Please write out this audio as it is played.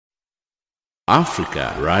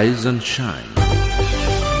Africa, rise and shine.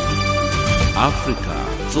 Africa,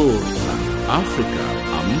 zorka. Africa,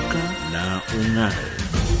 amka na ungae.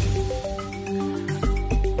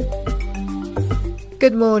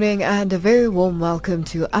 Good morning and a very warm welcome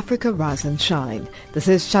to Africa Rise and Shine. This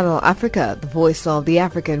is Channel Africa, the voice of the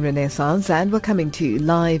African Renaissance, and we're coming to you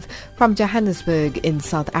live from Johannesburg in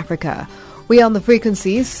South Africa. We are on the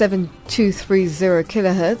frequencies 7230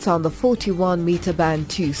 kHz on the 41 meter band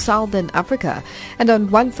to Southern Africa and on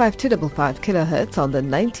 15255 kHz on the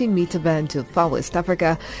 19 meter band to Far West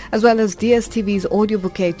Africa, as well as DSTV's audio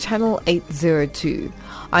bouquet channel 802.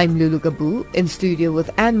 I'm Lulu Gabu in studio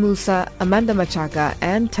with Ann Musa, Amanda Machaka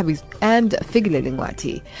and Figile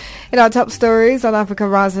Lingwati. In our top stories on Africa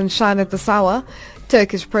Rise and Shine at this hour,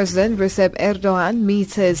 Turkish President Recep Erdogan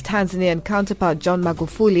meets his Tanzanian counterpart John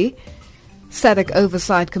Magufuli. SADC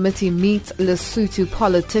Oversight Committee meets Lesotho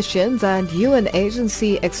politicians, and UN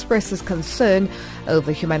agency expresses concern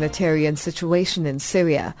over humanitarian situation in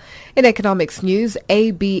Syria. In economics news,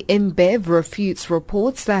 AB InBev refutes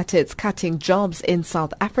reports that it's cutting jobs in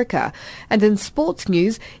South Africa. And in sports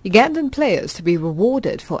news, Ugandan players to be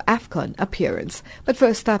rewarded for AFCON appearance. But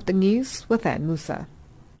first up, the news with Ann Musa.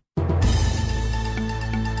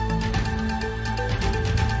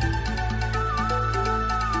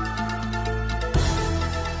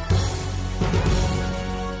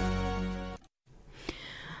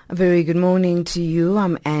 A very good morning to you.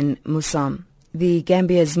 I'm Ann Musa. The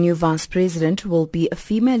Gambia's new vice president will be a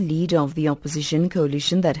female leader of the opposition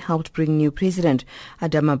coalition that helped bring new president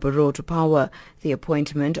Adama Barrow to power. The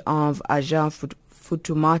appointment of Aja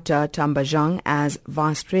Futumata Tambajang as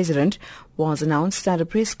vice president was announced at a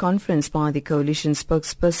press conference by the coalition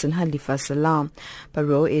spokesperson Halifa Salah.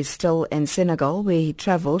 Barrow is still in Senegal, where he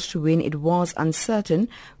travelled to when it was uncertain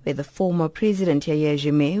whether former President Yahya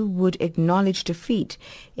Jammeh would acknowledge defeat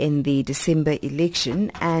in the December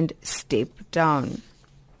election and step down.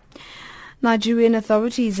 Nigerian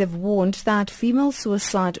authorities have warned that female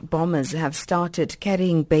suicide bombers have started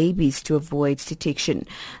carrying babies to avoid detection.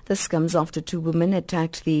 This comes after two women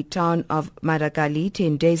attacked the town of Madagali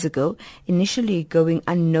 10 days ago, initially going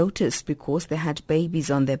unnoticed because they had babies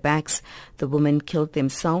on their backs. The women killed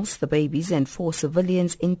themselves, the babies, and 4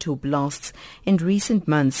 civilians in 2 blasts. In recent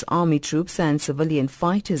months, army troops and civilian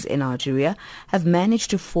fighters in Nigeria have managed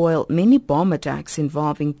to foil many bomb attacks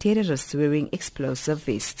involving terrorists wearing explosive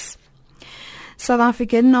vests. South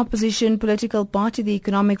African opposition political party, the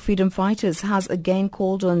Economic Freedom Fighters, has again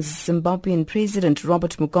called on Zimbabwean President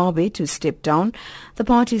Robert Mugabe to step down. The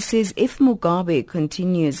party says if Mugabe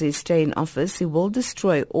continues his stay in office, he will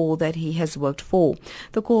destroy all that he has worked for.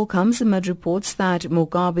 The call comes amid reports that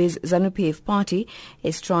Mugabe's ZANU-PF party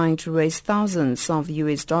is trying to raise thousands of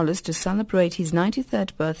US dollars to celebrate his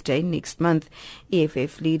 93rd birthday next month.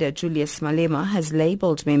 EFF leader Julius Malema has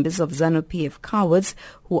labelled members of ZANU-PF cowards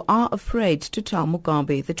who are afraid to tell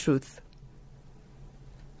Mugabe the truth.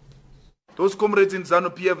 Those comrades in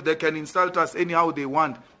ZANU-PF, they can insult us anyhow they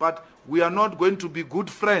want, but we are not going to be good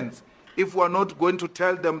friends if we are not going to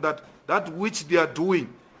tell them that that which they are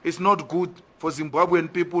doing is not good for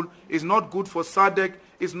Zimbabwean people, is not good for SADC,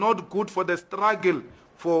 is not good for the struggle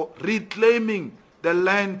for reclaiming the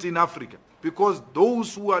land in Africa. Because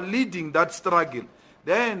those who are leading that struggle,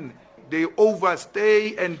 then they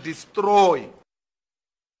overstay and destroy.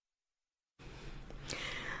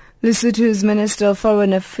 Lesotho's Minister of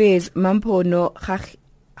Foreign Affairs, Mampono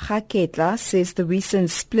Gaketla, says the recent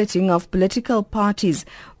splitting of political parties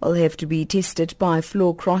will have to be tested by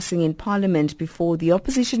floor crossing in Parliament before the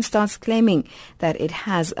opposition starts claiming that it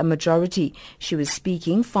has a majority. She was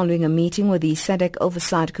speaking following a meeting with the SADC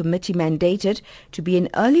Oversight Committee mandated to be an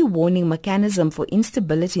early warning mechanism for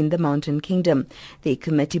instability in the Mountain Kingdom. The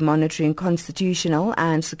committee monitoring constitutional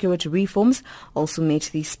and security reforms also met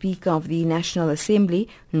the Speaker of the National Assembly,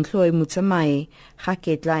 Nhloe Motsamai.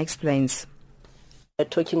 Gaketla explains.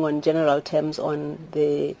 Talking on general terms on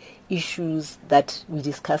the issues that we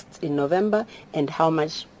discussed in November and how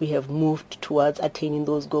much we have moved towards attaining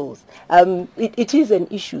those goals. It is an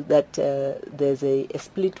issue that there's a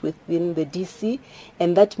split within the DC,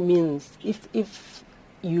 and that means if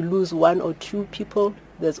you lose 1 or 2 people,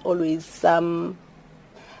 there's always some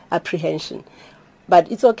apprehension.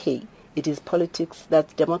 But it's okay. It is politics,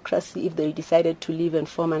 that's democracy. If they decided to leave and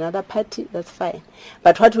form another party, that's fine.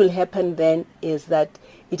 But what will happen then is that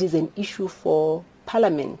it is an issue for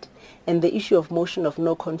Parliament, and the issue of motion of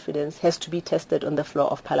no confidence has to be tested on the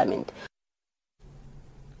floor of Parliament.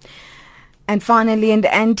 And finally, an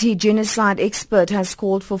anti-genocide expert has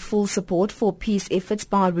called for full support for peace efforts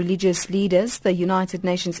by religious leaders. The United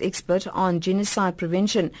Nations expert on genocide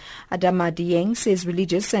prevention, Adama Dieng, says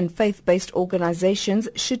religious and faith-based organizations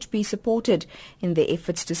should be supported in their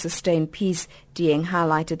efforts to sustain peace. Dieng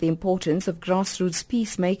highlighted the importance of grassroots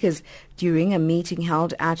peacemakers during a meeting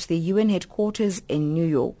held at the UN headquarters in New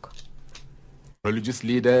York. Religious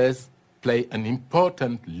leaders play an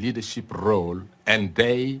important leadership role, and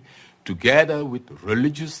they, together with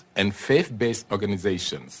religious and faith-based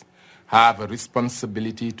organizations, have a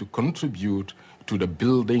responsibility to contribute to the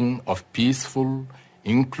building of peaceful,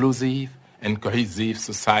 inclusive, and cohesive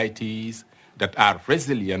societies that are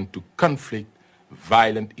resilient to conflict,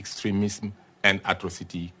 violent extremism, and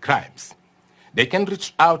atrocity crimes. They can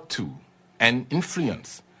reach out to and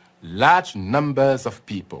influence large numbers of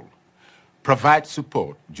people, provide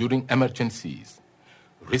support during emergencies,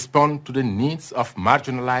 respond to the needs of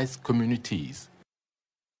marginalized communities.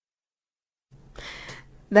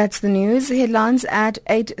 That's the news. Headlines at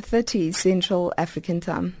 8:30 Central African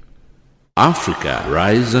Time. Africa,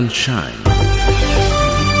 rise and shine.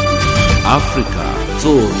 Africa,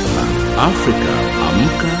 zorka. Africa,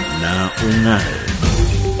 amka na ung'are.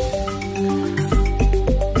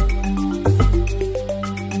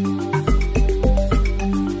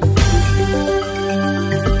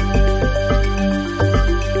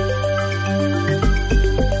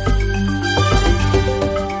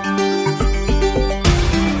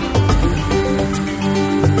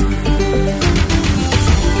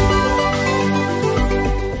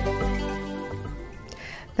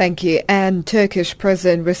 Thank you. And Turkish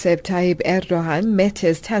President Recep Tayyip Erdogan met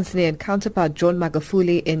his Tanzanian counterpart John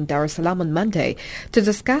Magufuli in Dar es Salaam on Monday to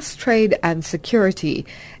discuss trade and security.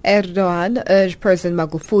 Erdogan urged President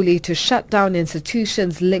Magufuli to shut down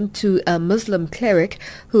institutions linked to a Muslim cleric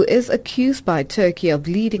who is accused by Turkey of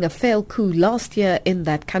leading a failed coup last year in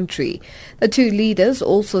that country. The two leaders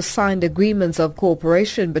also signed agreements of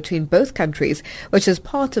cooperation between both countries, which is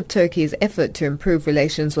part of Turkey's effort to improve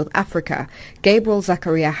relations with Africa. Gabriel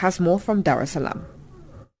Zakaria has more from Dar es Salaam.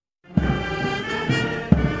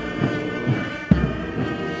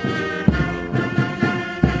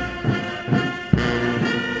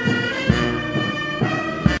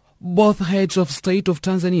 Both heads of state of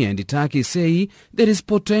Tanzania and Turkey say there is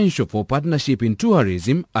potential for partnership in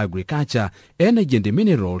tourism, agriculture, energy and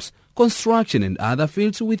minerals, construction and other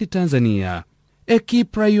fields with Tanzania. A key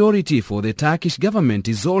priority for the Turkish government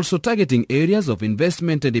is also targeting areas of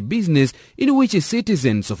investment and business in which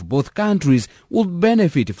citizens of both countries will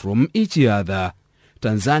benefit from each other.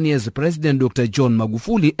 Tanzania's President Dr. John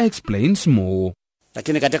Magufuli explains more.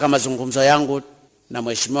 Lakini katika mazungumzo yangu na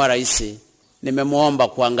Mheshimiwa Rais nimemwomba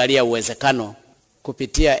kuangalia uwezekano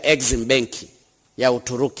kupitia Exim Banki ya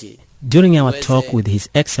Uturuki. During our talk with His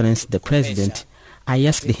Excellency the President, I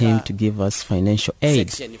asked him to give us financial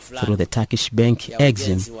aid through the Turkish bank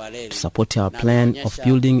Exim to support our plan of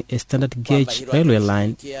building a standard gauge railway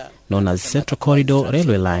line known as Central Corridor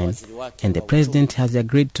Railway Line, and the President has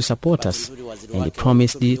agreed to support us, and he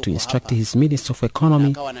promised to instruct his Minister of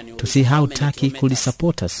Economy to see how Turkey could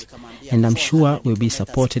support us, and I'm sure we'll be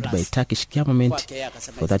supported by Turkish government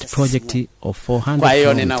for that project of 400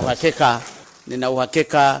 kilometers. Nina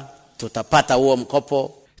uhakika tutapata huo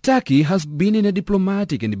mkopo. Turkey has been in a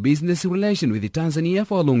diplomatic and business relation with Tanzania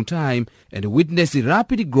for a long time and witnessed the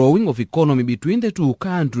rapid growing of economy between the two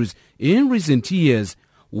countries in recent years,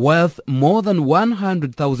 worth more than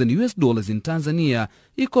 $100,000 in Tanzania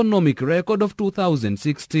economic record of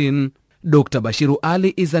 2016. Dr. Bashiru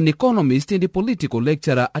Ali is an economist and a political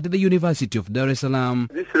lecturer at the University of Dar es Salaam.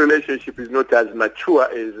 This relationship is not as mature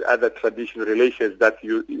as other traditional relations that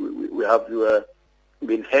we have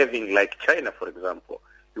been having, like China, for example.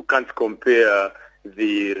 You can't compare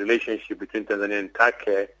the relationship between Tanzania and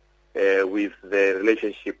Turkey with the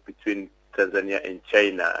relationship between Tanzania and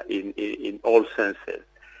China in all senses.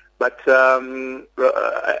 But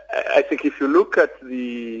I think if you look at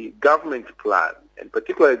the government plan, and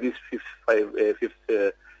particularly this fifth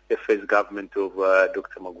phase government of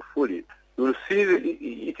Dr. Magufuli, you will see that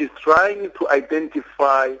it is trying to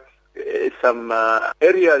identify some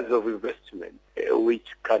areas of investment which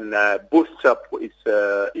can boost up its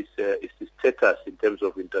status in terms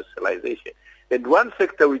of industrialization. And one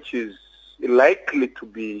sector which is likely to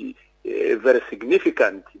be very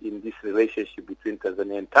significant in this relationship between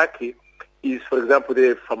Tanzania and Turkey is, for example,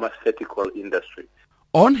 the pharmaceutical industry.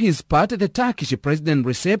 On his part, the Turkish President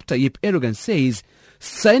Recep Tayyip Erdogan says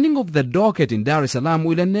signing of the docket in Dar es Salaam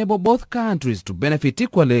will enable both countries to benefit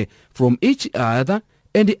equally from each other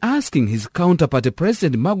and asking his counterpart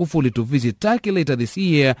President Magufuli to visit Turkey later this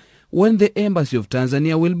year when the embassy of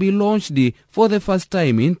Tanzania will be launched for the first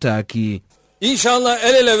time in Turkey. İnşallah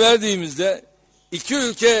el ele verdiğimizde iki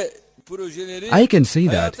ülke projeleri I can say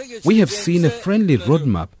that we have seen a friendly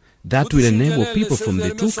roadmap that will enable people from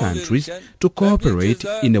the two countries to cooperate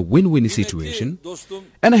in a win-win situation,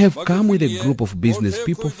 and I have come with a group of business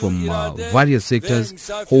people from various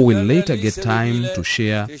sectors who will later get time to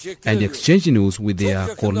share and exchange news with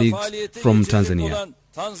their colleagues from Tanzania.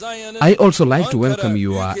 I also like to welcome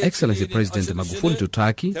Your Excellency President Magufuli to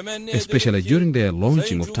Turkey, especially during the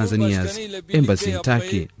launching of Tanzania's embassy in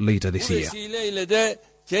Turkey later this year.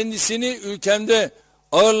 Kendisini ülkemde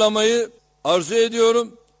ağırlamayı arzu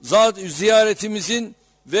ediyorum. Ziyaretimizin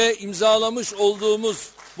ve imzalamış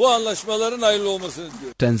olduğumuz bu anlaşmaların hayırlı olmasını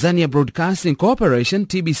diliyorum. Tanzania Broadcasting Corporation,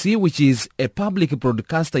 TBC, which is a public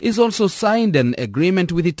broadcaster, is also signed an agreement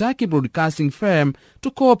with the Turkey broadcasting firm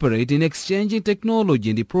to cooperate in exchanging technology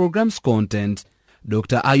and the program's content.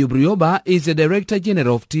 Dr. Ayub Rioba is the Director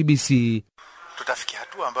General of TBC.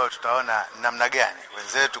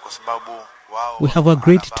 We have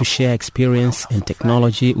agreed to share experience and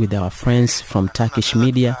technology with our friends from Turkish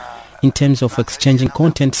media in terms of exchanging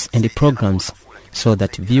contents and the programs so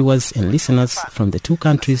that viewers and listeners from the two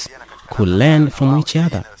countries could learn from each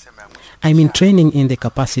other. I'm in training in the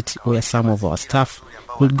capacity where some of our staff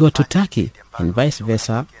will go to Turkey and vice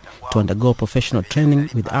versa to undergo professional training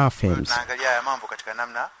with our firms.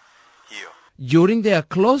 During their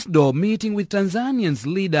closed-door meeting with Tanzania's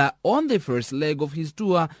leader on the first leg of his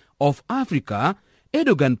tour of Africa,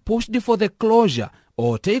 Erdogan pushed for the closure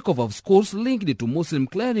or takeover of schools linked to Muslim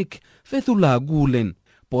cleric Fethullah Gulen.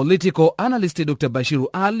 Political analyst Dr. Bashiru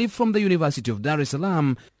Ali from the University of Dar es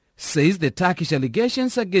Salaam says the Turkish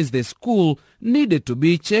allegations against the school needed to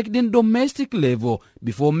be checked in domestic level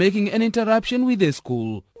before making an interruption with the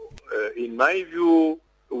school. In my view,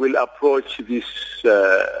 we'll approach this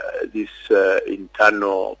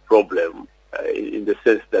internal problem in the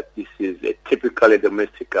sense that this is a typically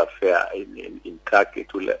domestic affair in Turkey.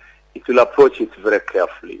 It will approach it very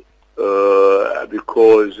carefully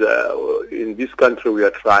because in this country we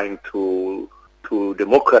are trying to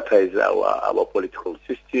democratize our political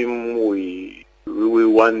system. We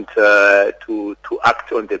want to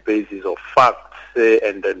act on the basis of facts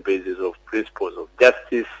and on the basis of principles of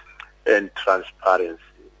justice and transparency.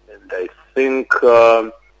 And I think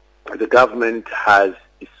the government has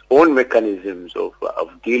its own mechanisms of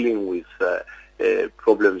dealing with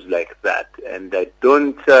problems like that. And I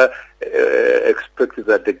don't expect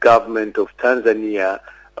that the government of Tanzania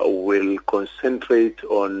will concentrate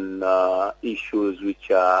on issues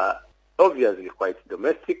which are obviously quite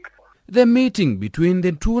domestic. The meeting between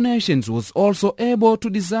the two nations was also able to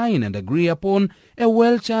design and agree upon a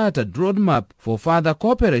well-charted roadmap for further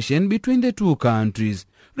cooperation between the two countries.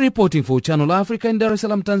 Reporting for Channel Africa in Dar es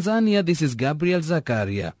Salaam, Tanzania, this is Gabriel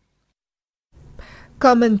Zakaria.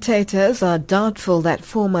 Commentators are doubtful that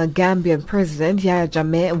former Gambian President Yahya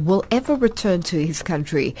Jammeh will ever return to his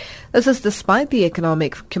country. This is despite the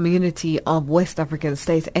Economic Community of West African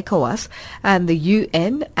States, ECOWAS, and the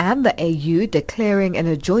UN and the AU declaring in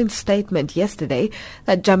a joint statement yesterday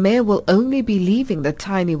that Jammeh will only be leaving the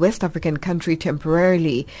tiny West African country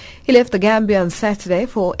temporarily. He left the Gambia on Saturday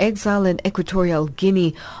for exile in Equatorial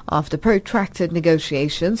Guinea after protracted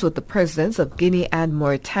negotiations with the presidents of Guinea and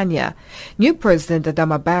Mauritania. New President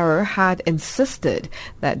Adama Barrow had insisted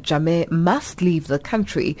that Jammeh must leave the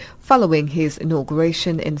country following his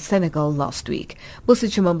inauguration in Senegal last week. Busi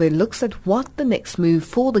Chimambe looks at what the next move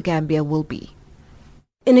for the Gambia will be.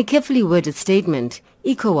 In a carefully worded statement,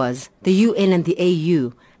 ECOWAS, the UN and the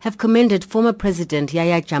AU have commended former President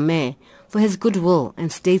Yahya Jammeh for his goodwill and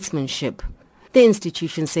statesmanship. The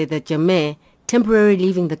institutions say that Jammeh, temporarily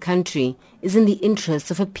leaving the country, is in the interests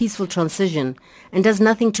of a peaceful transition and does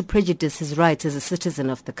nothing to prejudice his rights as a citizen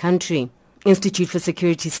of the country. Institute for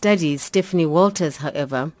Security Studies' Stephanie Walters,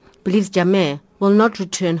 however, believes Jammeh will not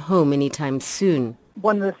return home anytime soon.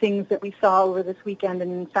 One of the things that we saw over this weekend,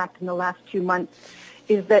 and in fact in the last 2 months,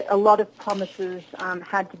 is that a lot of promises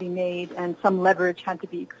had to be made and some leverage had to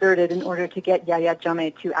be exerted in order to get Yahya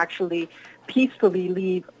Jammeh to actually peacefully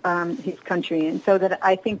leave his country. And so that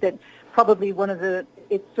I think that probably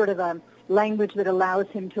it's sort of a language that allows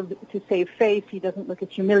him to save face. He doesn't look as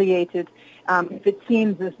humiliated. If it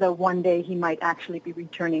seems as though one day he might actually be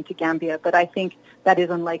returning to Gambia, but I think that is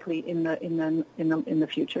unlikely in the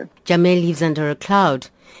future. Jammeh lives under a cloud.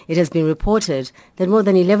 It has been reported that more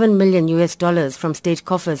than $11 million from state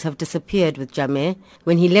coffers have disappeared with Jammeh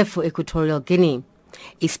when he left for Equatorial Guinea.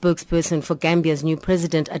 A spokesperson for Gambia's new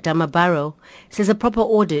president, Adama Barrow, says a proper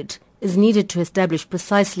audit is needed to establish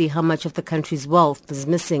precisely how much of the country's wealth is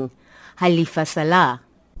missing. Halifa Salah.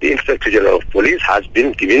 The Inspector General of Police has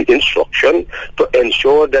been given instruction to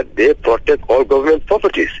ensure that they protect all government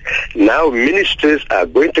properties. Now ministers are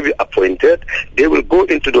going to be appointed. They will go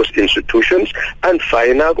into those institutions and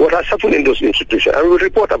find out what has happened in those institutions, and will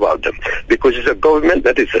report about them, because it's a government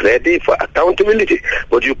that is ready for accountability.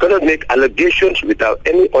 But you cannot make allegations without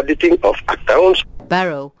any auditing of accounts.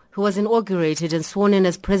 Barrow, who was inaugurated and sworn in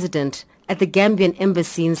as president at the Gambian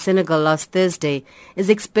embassy in Senegal last Thursday, is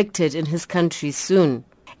expected in his country soon.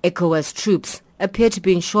 ECOWAS troops appear to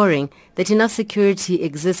be ensuring that enough security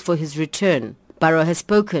exists for his return. Barrow has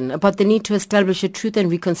spoken about the need to establish a Truth and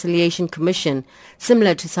Reconciliation Commission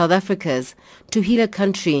similar to South Africa's to heal a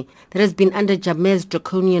country that has been under Jammeh's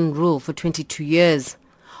draconian rule for 22 years.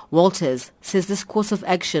 Walters says this course of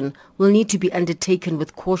action will need to be undertaken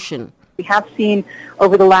with caution. We have seen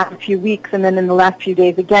over the last few weeks and then in the last few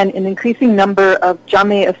days again an increasing number of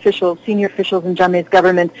Jammeh officials, senior officials in Jammeh's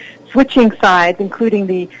government, switching sides, including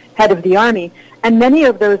the head of the army. And many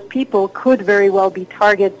of those people could very well be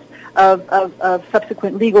targets of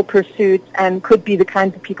subsequent legal pursuits and could be the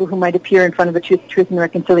kinds of people who might appear in front of the Truth and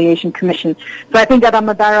Reconciliation Commission. So I think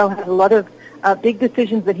Adama Barrow has a lot of big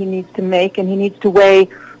decisions that he needs to make, and he needs to weigh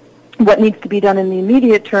what needs to be done in the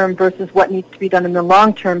immediate term versus what needs to be done in the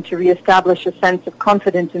long term to reestablish a sense of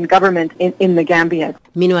confidence in government in the Gambia.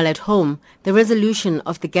 Meanwhile, at home, the resolution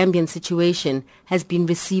of the Gambian situation has been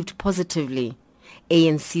received positively.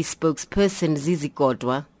 ANC spokesperson Zizi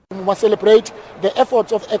Kodwa. We must celebrate the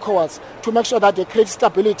efforts of ECOWAS to make sure that they create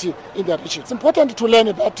stability in the region. It's important to learn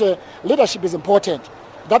that leadership is important.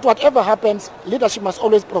 That whatever happens, leadership must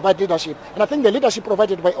always provide leadership. And I think the leadership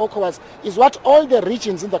provided by ECOWAS is what all the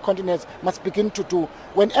regions in the continent must begin to do.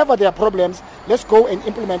 Whenever there are problems, let's go and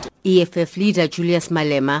implement it. EFF leader Julius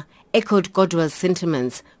Malema echoed Godwa's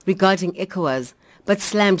sentiments regarding ECOWAS, but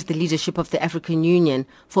slammed the leadership of the African Union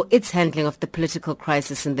for its handling of the political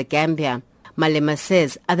crisis in the Gambia. Malema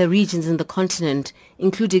says other regions in the continent,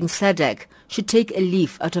 including SADC, should take a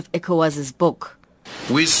leaf out of ECOWAS's book.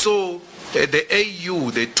 We saw the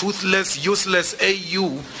AU, the toothless, useless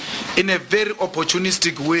AU, in a very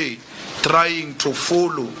opportunistic way, trying to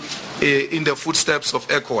follow in the footsteps of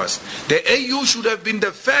ECOWAS. The AU should have been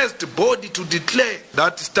the first body to declare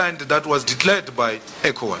that stand that was declared by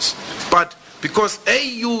ECOWAS. But because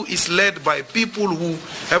AU is led by people who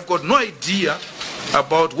have got no idea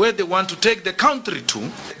about where they want to take the country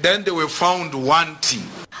to, then they were found wanting.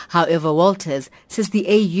 However, Walters says the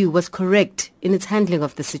AU was correct in its handling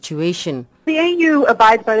of the situation. The AU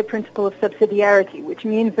abides by the principle of subsidiarity, which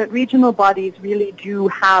means that regional bodies really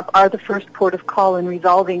are the first port of call in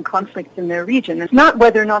resolving conflicts in their region. It's not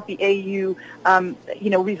whether or not the AU,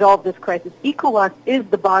 resolve this crisis. ECOWAS is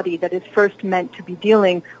the body that is first meant to be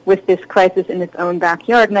dealing with this crisis in its own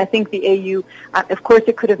backyard. And I think the AU, of course,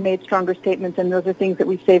 it could have made stronger statements, and those are things that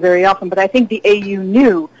we say very often. But I think the AU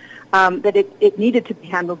knew that it needed to be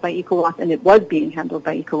handled by ECOWAS, and it was being handled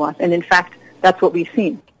by ECOWAS. And in fact, that's what we've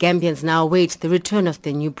seen. Gambians now await the return of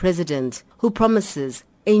the new president, who promises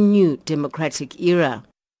a new democratic era.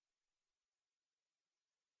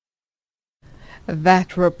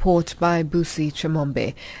 That report by Busi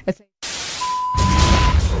Chimombe.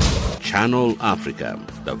 Channel Africa,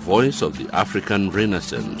 the voice of the African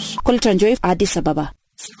Renaissance. Addis Ababa.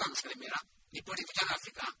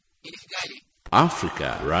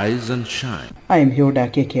 Africa, rise and shine. I am Hilda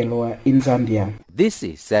Kekelwa in Zambia. This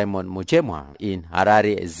is Simon Muchemwa in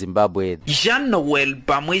Harare, Zimbabwe. Jean-Noel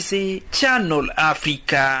Bamwese, Channel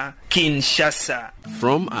Africa, Kinshasa.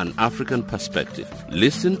 From an African perspective,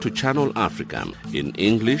 listen to Channel Africa in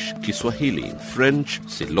English, Kiswahili, French,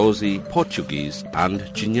 Silozi, Portuguese, and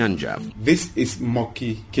Chinyanja. This is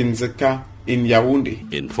Moki Kinzeka in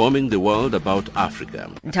Yaoundé, informing the world about Africa.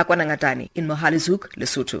 Ntakwana Ngatani in Mohalizuk,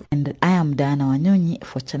 Lesotho. And I am Diana Wanyonyi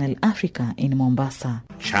for Channel Africa in Mombasa.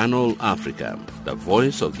 Channel Africa, the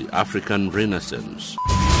voice of the African Renaissance.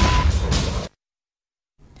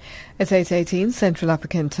 It's 8:18 Central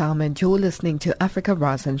African Time, and you're listening to Africa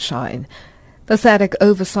Rise and Shine. The SADC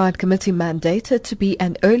Oversight Committee, mandated to be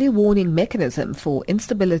an early warning mechanism for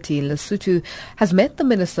instability in Lesotho, has met the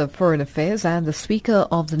Minister of Foreign Affairs and the Speaker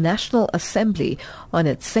of the National Assembly on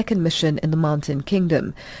its second mission in the Mountain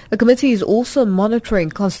Kingdom. The committee is also monitoring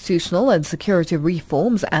constitutional and security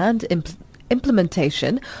reforms and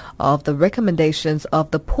implementation of the recommendations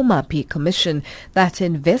of the Pumapi Commission that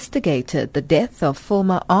investigated the death of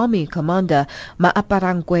former Army Commander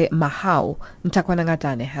Maaparangwe Mahau. Ntakwana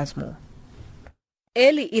Ngatane has more.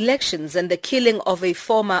 Early elections and the killing of a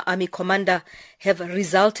former army commander have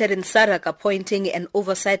resulted in SADC appointing an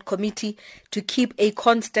oversight committee to keep a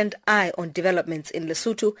constant eye on developments in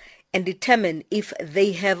Lesotho and determine if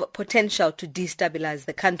they have potential to destabilize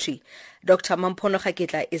the country. Dr. Mamphono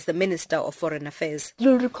Kgaketla is the Minister of Foreign Affairs.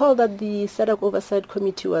 You'll recall that the SADC Oversight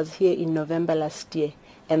Committee was here in November last year,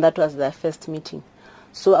 and that was their first meeting.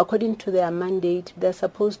 So according to their mandate, they're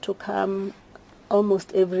supposed to come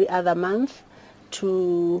almost every other month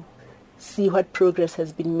to see what progress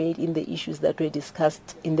has been made in the issues that were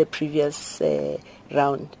discussed in the previous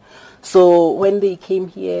round. So when they came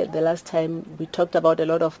here the last time, we talked about a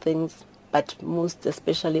lot of things, but most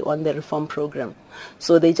especially on the reform program.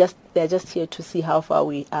 So they're just here to see how far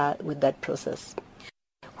we are with that process.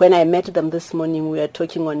 When I met them this morning, we were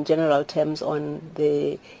talking on general terms on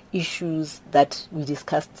the issues that we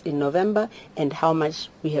discussed in November and how much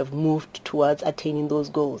we have moved towards attaining those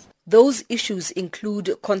goals. Those issues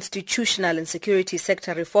include constitutional and security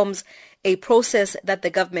sector reforms, a process that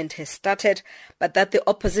the government has started, but that the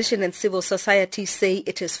opposition and civil society say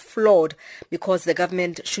it is flawed because the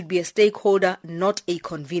government should be a stakeholder, not a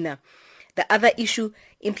convener. The other issue,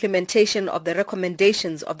 implementation of the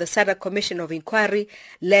recommendations of the SADC Commission of Inquiry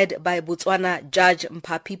led by Botswana Judge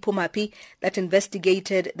Mphapi Pumapi that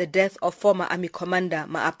investigated the death of former Army Commander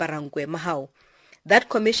Maaparangwe Mahao. That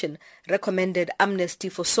commission recommended amnesty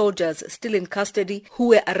for soldiers still in custody who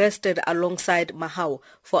were arrested alongside Mahao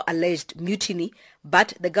for alleged mutiny,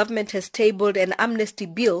 but the government has tabled an amnesty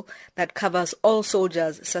bill that covers all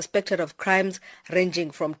soldiers suspected of crimes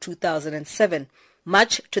ranging from 2007.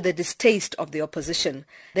 Much to the distaste of the opposition.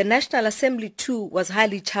 The National Assembly too was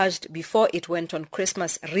highly charged before it went on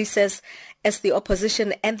Christmas recess as the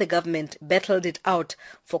opposition and the government battled it out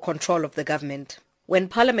for control of the government. When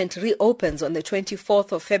Parliament reopens on the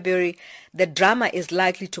 24th of February, the drama is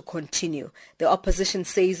likely to continue. The opposition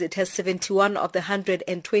says it has 71 of the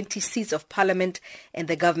 120 seats of Parliament and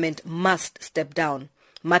the government must step down.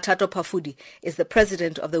 Mathato Pafudi is the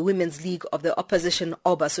president of the Women's League of the Opposition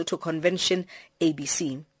Obasotho Convention,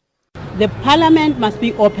 ABC. The parliament must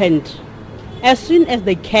be opened as soon as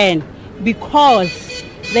they can because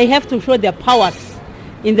they have to show their powers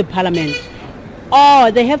in the parliament,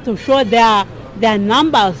 or they have to show their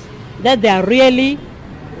numbers that they are really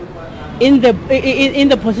in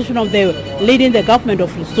the position of leading the government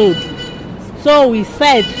of Lesotho. So we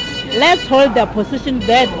said, let's hold their position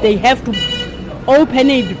that they have to open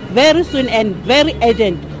it very soon and very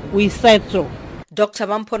urgent. We said so. Dr.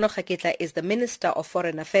 Mamphono Kgaketla is the Minister of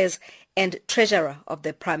Foreign Affairs and Treasurer of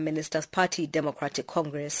the Prime Minister's Party, Democratic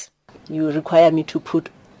Congress. You require me to put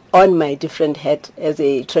on my different hat as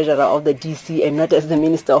a Treasurer of the DC and not as the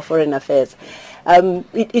Minister of Foreign Affairs.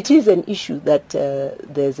 It is an issue that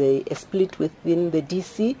there's a split within the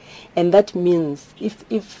DC, and that means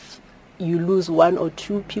if you lose one or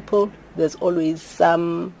two people, there's always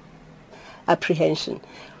some apprehension.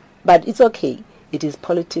 But it's okay. It is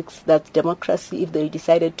politics. That's democracy. If they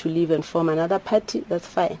decided to leave and form another party, that's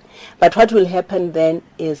fine. But what will happen then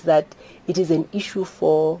is that it is an issue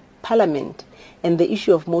for Parliament, and the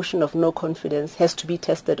issue of motion of no confidence has to be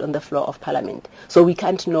tested on the floor of Parliament. So we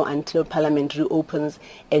can't know until Parliament reopens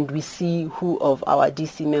and we see who of our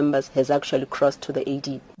DC members has actually crossed to the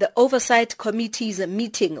AD. The Oversight Committee's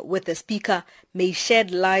meeting with the Speaker may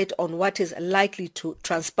shed light on what is likely to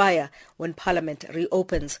transpire when Parliament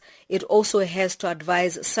reopens. It also has to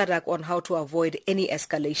advise SADC on how to avoid any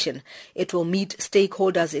escalation. It will meet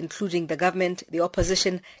stakeholders including the government, the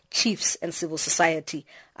opposition, chiefs and civil society.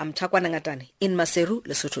 I'm Takwana Ngatani in Maseru,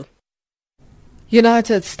 Lesotho.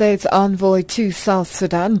 United States envoy to South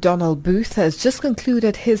Sudan, Donald Booth, has just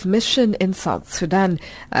concluded his mission in South Sudan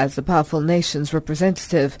as the powerful nation's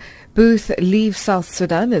representative. Booth leaves South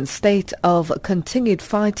Sudan in state of continued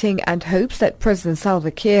fighting and hopes that President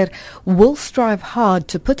Salva Kiir will strive hard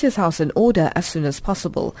to put his house in order as soon as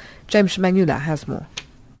possible. James Mangula has more.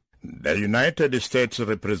 The United States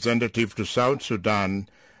representative to South Sudan,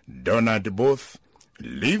 Donald Booth,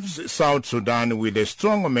 leaves South Sudan with a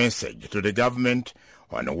strong message to the government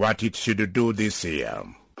on what it should do this year.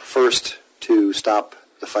 First, to stop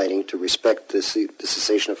the fighting, to respect the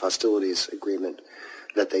cessation of hostilities agreement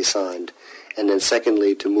that they signed. And then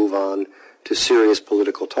secondly, to move on to serious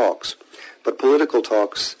political talks. But political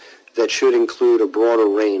talks that should include a broader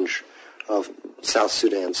range of South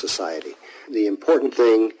Sudan society. The important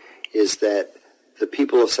thing is that the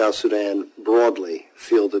people of South Sudan broadly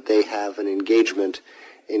feel that they have an engagement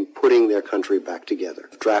in putting their country back together.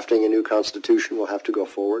 Drafting a new constitution will have to go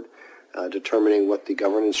forward, determining what the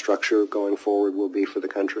governance structure going forward will be for the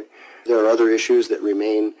country. There are other issues that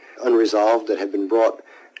remain unresolved that have been brought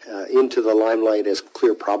into the limelight as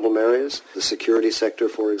clear problem areas. The security sector,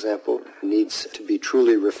 for example, needs to be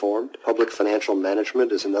truly reformed. Public financial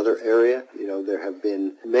management is another area. There have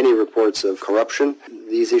been many reports of corruption.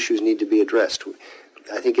 These issues need to be addressed.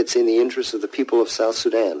 I think it's in the interest of the people of South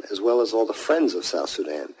Sudan, as well as all the friends of South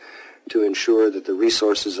Sudan, to ensure that the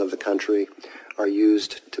resources of the country are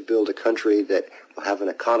used to build a country that will have an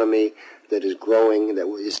economy that is growing, that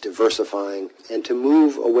is diversifying, and to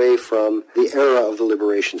move away from the era of the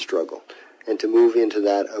liberation struggle and to move into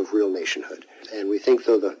that of real nationhood. And we think,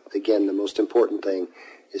 though, the most important thing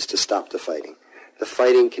is to stop the fighting. The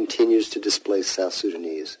fighting continues to displace South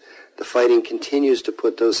Sudanese. The fighting continues to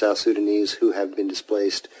put those South Sudanese who have been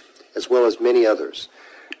displaced, as well as many others,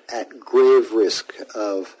 at grave risk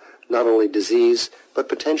of not only disease, but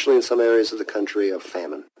potentially in some areas of the country of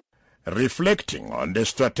famine. Reflecting on the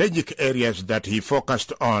strategic areas that he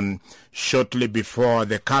focused on shortly before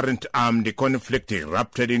the current armed conflict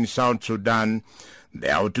erupted in South Sudan, the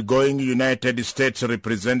outgoing United States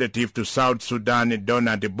representative to South Sudan,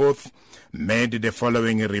 Donald Booth, made the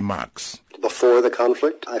following remarks. Before the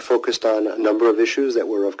conflict, I focused on a number of issues that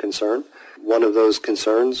were of concern. One of those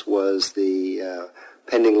concerns was the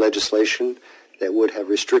pending legislation that would have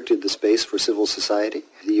restricted the space for civil society.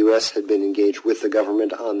 The U.S. had been engaged with the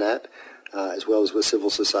government on that, as well as with civil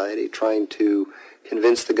society, trying to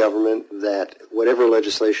convince the government that whatever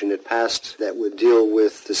legislation it passed that would deal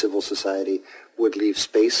with the civil society would leave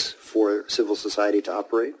space for civil society to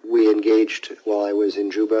operate. We engaged while I was in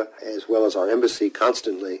Juba, as well as our embassy,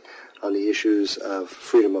 constantly on the issues of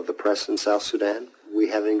freedom of the press in South Sudan. We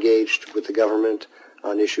have engaged with the government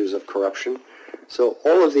on issues of corruption. So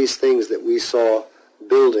all of these things that we saw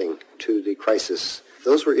building to the crisis,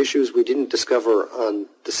 those were issues we didn't discover on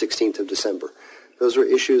the 16th of December. Those were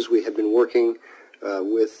issues we have been working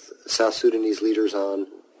with South Sudanese leaders on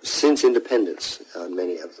since independence,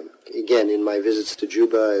 many of them. Again, in my visits to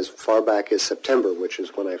Juba as far back as September, which is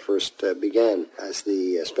when I first began as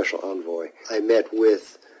the special envoy, I met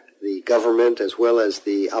with the government as well as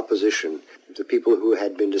the opposition, the people who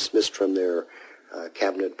had been dismissed from their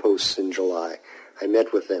cabinet posts in July. I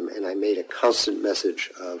met with them and I made a constant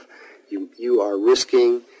message of you are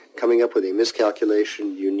risking coming up with a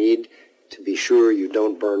miscalculation. You need to be sure you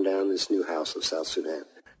don't burn down this new house of South Sudan.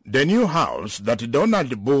 The new house that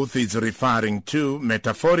Donald Booth is referring to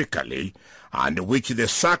metaphorically, and which the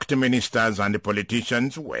sacked ministers and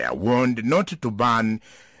politicians were warned not to burn,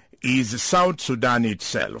 is South Sudan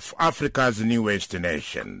itself, Africa's newest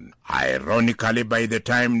nation. Ironically, by the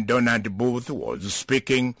time Donald Booth was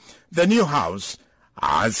speaking, the new house,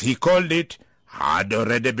 as he called it, had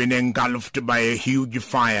already been engulfed by a huge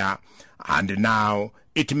fire, and now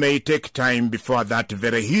it may take time before that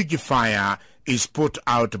very huge fire is put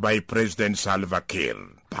out by President Salva Kiir.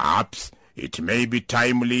 Perhaps it may be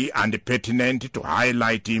timely and pertinent to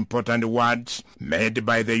highlight important words made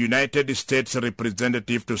by the United States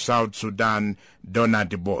representative to South Sudan,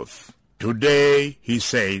 Donald Booth. Today, he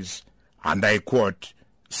says, and I quote,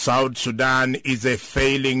 South Sudan is a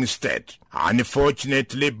failing state.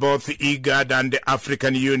 Unfortunately, both IGAD and the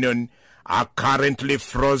African Union are currently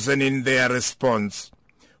frozen in their response.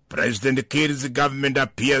 President Kiir's government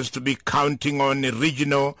appears to be counting on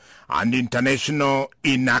regional and international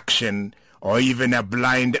inaction, or even a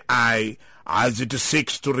blind eye, as it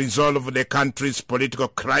seeks to resolve the country's political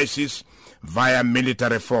crisis via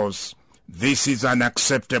military force. This is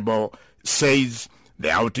unacceptable, says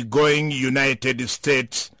the outgoing United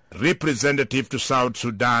States representative to South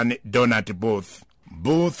Sudan, Donald Booth.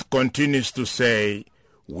 Booth continues to say,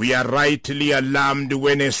 we are rightly alarmed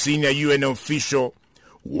when a senior UN official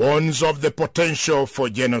warns of the potential for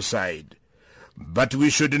genocide. But we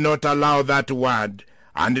should not allow that word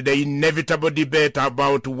and the inevitable debate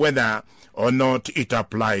about whether or not it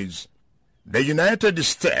applies. The United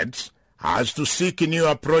States has to seek new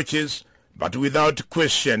approaches, but without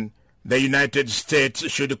question, the United States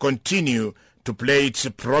should continue to play its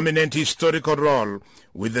prominent historical role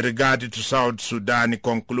with regard to South Sudan,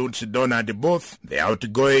 concludes Donald Booth, the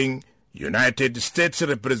outgoing United States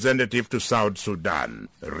representative to South Sudan.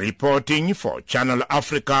 Reporting for Channel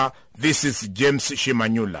Africa, this is James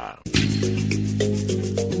Shimanyula.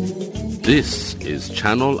 This is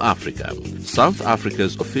Channel Africa, South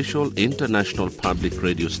Africa's official international public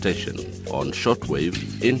radio station on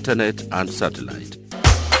shortwave, internet and satellite.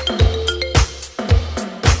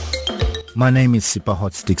 My name is Sipa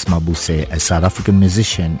Hotsticks Mabuse, a South African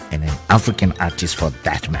musician and an African artist for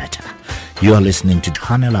that matter. You are listening to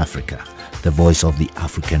Channel Africa, the voice of the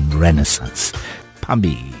African Renaissance.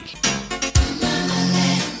 Pambi.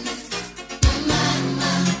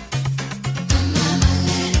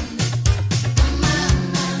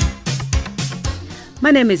 My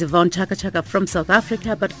name is Yvonne Chaka Chaka from South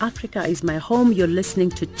Africa, but Africa is my home. You're listening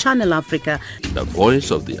to Channel Africa, the voice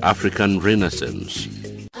of the African Renaissance.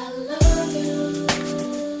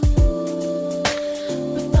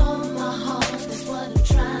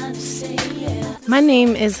 My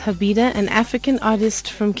name is Habida, an African artist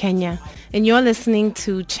from Kenya, and you're listening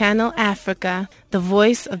to Channel Africa, the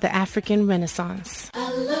voice of the African Renaissance.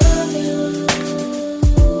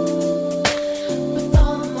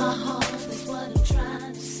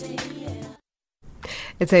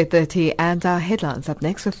 It's 8:30 and our headlines up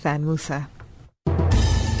next with Than Musa.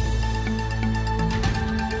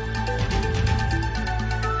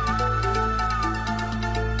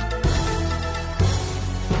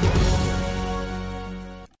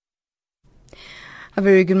 A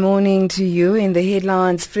very good morning to you. In the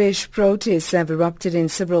headlines, fresh protests have erupted in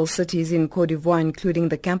several cities in Côte d'Ivoire, including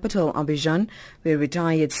the capital, Abidjan, where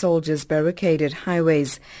retired soldiers barricaded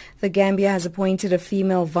highways. The Gambia has appointed a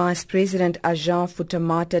female vice president, Aja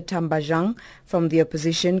Futamata Tambajang, from the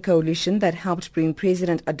opposition coalition that helped bring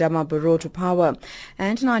President Adama Barrow to power.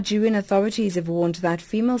 And Nigerian authorities have warned that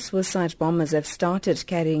female suicide bombers have started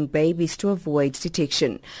carrying babies to avoid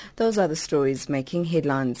detection. Those are the stories making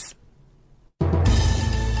headlines.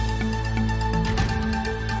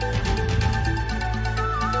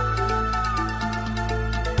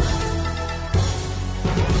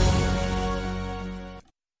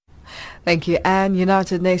 Thank you, Anne.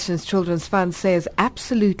 United Nations Children's Fund says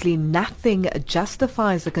absolutely nothing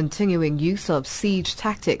justifies the continuing use of siege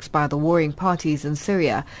tactics by the warring parties in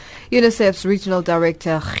Syria. UNICEF's regional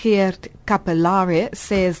director, Geert Capellare,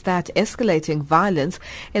 says that escalating violence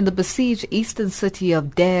in the besieged eastern city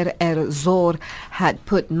of Deir ez-Zor had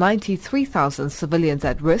put 93,000 civilians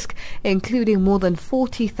at risk, including more than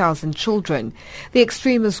 40,000 children. The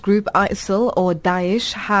extremist group ISIL, or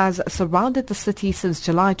Daesh, has surrounded the city since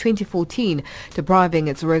July 2014, depriving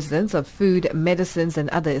its residents of food, medicines and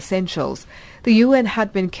other essentials. The UN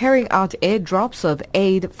had been carrying out airdrops of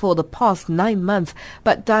aid for the past 9 months,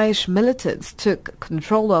 but Daesh militants took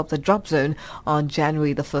control of the drop zone on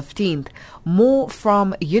January the 15th. More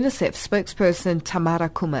from UNICEF spokesperson Tamara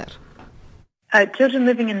Kumar. Children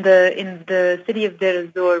living in the city of Deir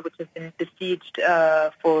ez-Zor, which has been besieged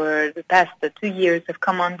for the past 2 years, have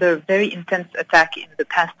come under very intense attack in the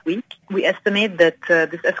past week. We estimate that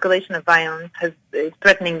this escalation of violence is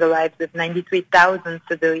threatening the lives of 93,000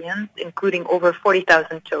 civilians, including over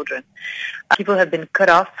 40,000 children. People have been cut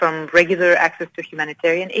off from regular access to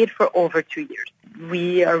humanitarian aid for over 2 years.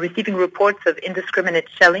 We are receiving reports of indiscriminate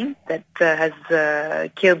shelling that has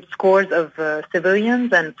killed scores of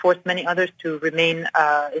civilians and forced many others to remain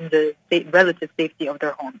in the relative safety of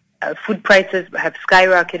their homes. Food prices have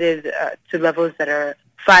skyrocketed to levels that are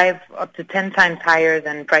 5 up to 10 times higher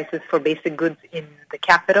than prices for basic goods in the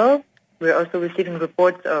capital. We're also receiving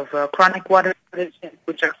reports of chronic water shortages,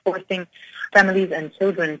 which are forcing families and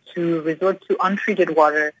children to resort to untreated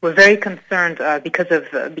water. We're very concerned because of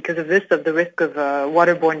the risk of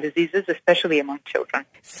waterborne diseases, especially among children.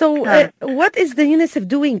 So what is the UNICEF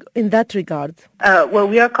doing in that regard? Well,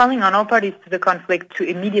 we are calling on all parties to the conflict to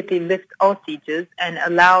immediately lift all sieges and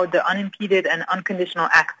allow the unimpeded and unconditional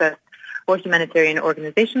access for humanitarian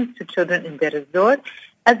organizations to children in Deir ez-Zor,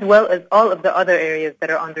 as well as all of the other areas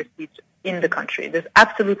that are under siege in the country. There's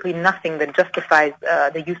absolutely nothing that justifies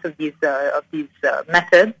the use of these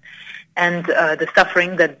methods and the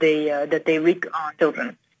suffering that they wreak on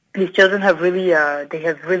children. These children have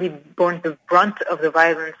really borne the brunt of the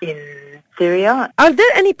violence in Syria. Are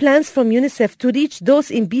there any plans from UNICEF to reach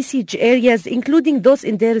those in besieged areas, including those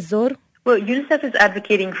in Deir ez-Zor? Well, UNICEF is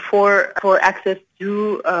advocating for access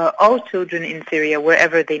to all children in Syria,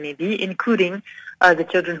 wherever they may be, including the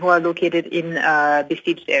children who are located in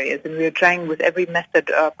besieged areas. And we are trying with every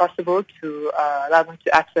method possible to allow them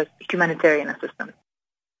to access humanitarian assistance.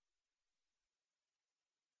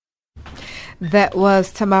 That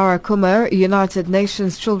was Tamara Kumar, United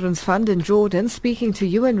Nations Children's Fund in Jordan, speaking to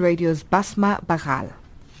UN Radio's Basma Baghal.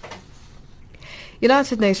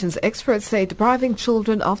 United Nations experts say depriving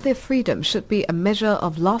children of their freedom should be a measure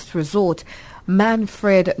of last resort.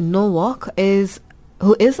 Manfred Nowak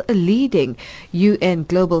who is a leading UN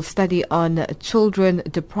global study on children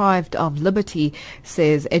deprived of liberty,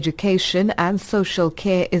 says education and social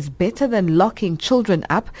care is better than locking children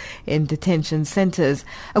up in detention centers.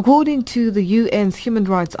 According to the UN's Human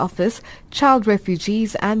Rights Office, child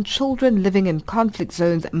refugees and children living in conflict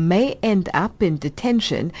zones may end up in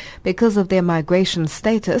detention because of their migration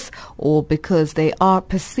status or because they are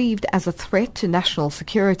perceived as a threat to national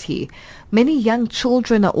security. Many young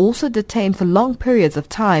children are also detained for long periods periods of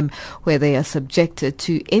time where they are subjected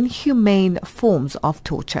to inhumane forms of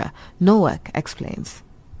torture. Nowak explains.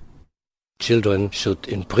 Children should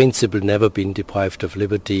in principle never be deprived of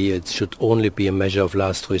liberty. It should only be a measure of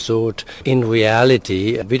last resort. In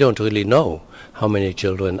reality, we don't really know how many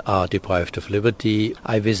children are deprived of liberty.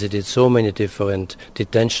 I visited so many different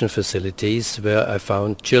detention facilities where I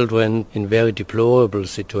found children in very deplorable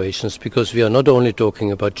situations, because we are not only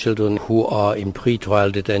talking about children who are in pre-trial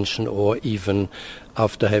detention or even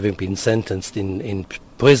after having been sentenced in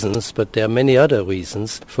prisons, but there are many other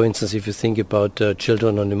reasons. For instance, if you think about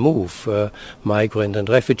children on the move, migrant and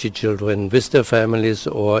refugee children with their families,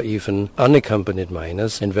 or even unaccompanied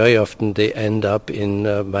minors, and very often they end up in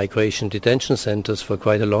migration detention centers for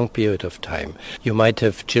quite a long period of time. You might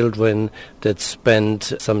have children that spend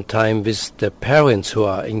some time with their parents who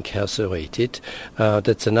are incarcerated.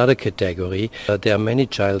 That's another category. There are many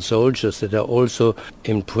child soldiers that are also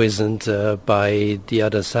imprisoned by the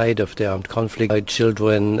other side of the armed conflict.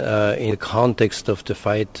 Children in the context of the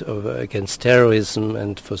fight against terrorism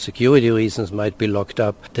and for security reasons might be locked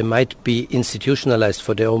up. They might be institutionalized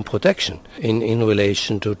for their own protection in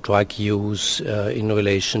relation to drug use, in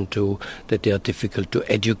relation to that they are difficult to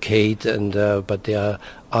educate, and but they are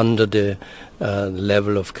under the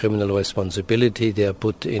level of criminal responsibility. They are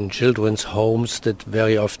put in children's homes that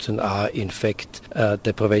very often are in fact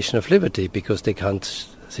deprivation of liberty, because they can't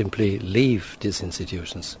simply leave these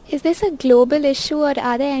institutions. Is this a global issue, or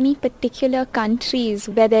are there any particular countries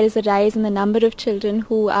where there is a rise in the number of children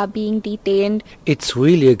who are being detained? It's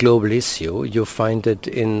really a global issue. You find it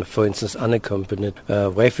in, for instance, unaccompanied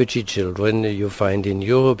refugee children. You find in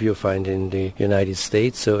Europe, you find in the United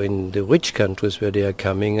States, so in the rich countries where they are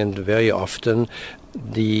coming, and very often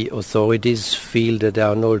the authorities feel that there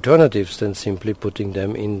are no alternatives than simply putting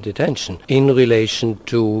them in detention. In relation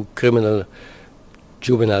to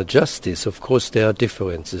juvenile justice, of course, there are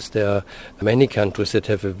differences. There are many countries that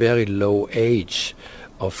have a very low age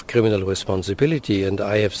of criminal responsibility, and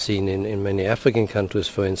I have seen in many African countries,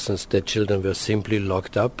 for instance, that children were simply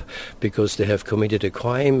locked up because they have committed a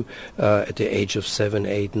crime at the age of 7,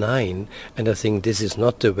 8, 9, and I think this is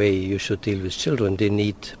not the way you should deal with children. They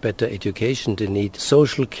need better education, they need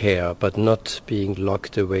social care, but not being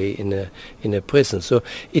locked away in a prison. So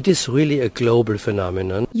it is really a global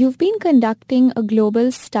phenomenon. You've been conducting a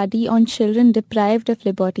global study on children deprived of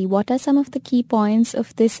liberty. What are some of the key points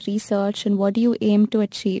of this research, and what do you aim to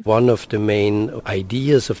achieve? One of the main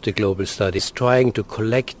ideas of the global study is trying to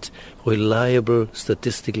collect reliable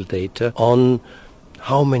statistical data on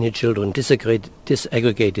how many children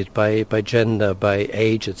disaggregated by gender, by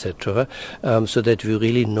age, etc., so that we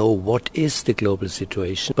really know what is the global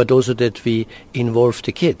situation, but also that we involve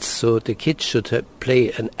the kids. So the kids should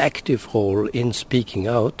play an active role in speaking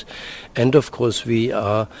out. And of course we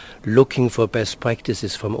are looking for best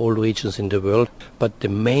practices from all regions in the world, but the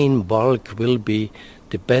main bulk will be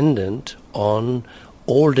dependent on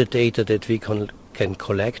all the data that we can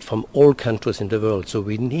collect from all countries in the world. So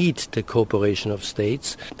we need the cooperation of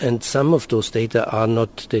states, and some of those data are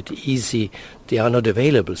not that easy. They are not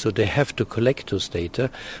available, so they have to collect those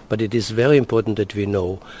data. But it is very important that we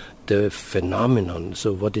know the phenomenon.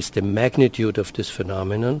 So what is the magnitude of this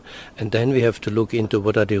phenomenon? And then we have to look into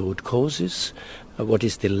what are the root causes, what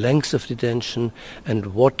is the length of detention, and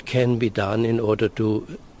what can be done in order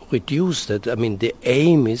to reduce that. I mean, the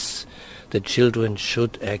aim is that children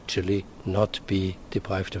should actually not be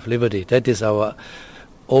deprived of liberty. That is our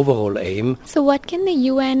overall aim. So what can the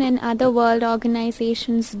UN and other world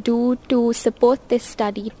organizations do to support this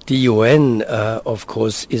study? The UN, of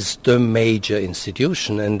course, is the major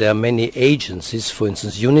institution, and there are many agencies. For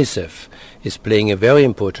instance, UNICEF is playing a very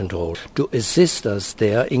important role to assist us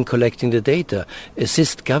there in collecting the data,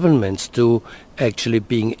 assist governments to actually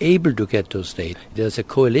being able to get those data. There's a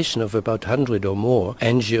coalition of about 100 or more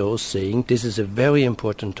NGOs saying this is a very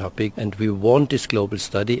important topic, and we want this global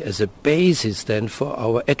study as a basis then for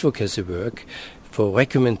our advocacy work, for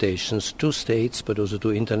recommendations to states but also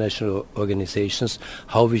to international organizations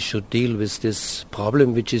how we should deal with this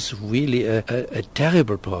problem, which is really a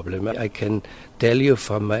terrible problem. I can tell you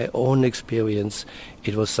from my own experience,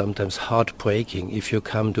 it was sometimes heartbreaking if you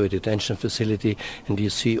come to a detention facility and you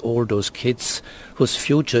see all those kids whose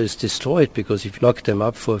future is destroyed, because if you lock them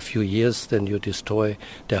up for a few years, then you destroy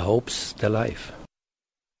their hopes, their life.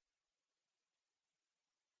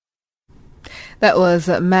 That was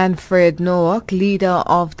Manfred Nowak, leader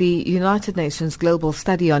of the United Nations Global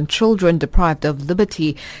Study on Children Deprived of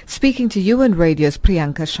Liberty, speaking to UN Radio's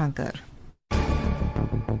Priyanka Shankar.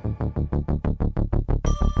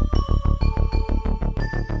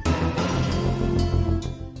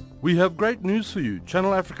 We have great news for you.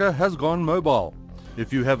 Channel Africa has gone mobile.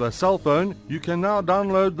 If you have a cell phone, you can now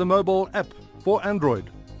download the mobile app for Android.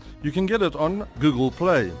 You can get it on Google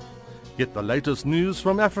Play. Get the latest news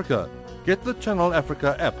from Africa. Get the Channel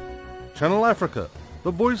Africa app. Channel Africa,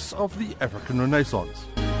 the voice of the African Renaissance.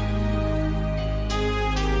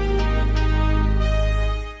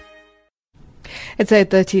 It's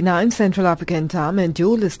 8:39 Central African Time and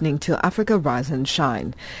you're listening to Africa Rise and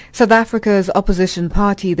Shine. South Africa's opposition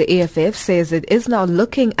party, the EFF, says it is now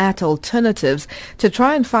looking at alternatives to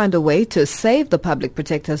try and find a way to save the Public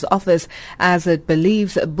Protector's Office, as it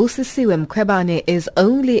believes Busisiwe Mkhwebane is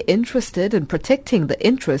only interested in protecting the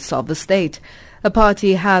interests of the state. The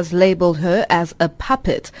party has labelled her as a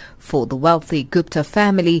puppet for the wealthy Gupta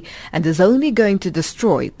family and is only going to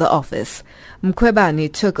destroy the office.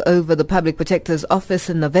 Mkhwebane took over the Public Protector's Office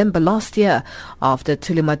in November last year after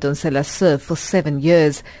Thuli Madonsela served for 7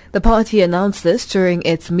 years. The party announced this during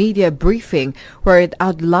its media briefing, where it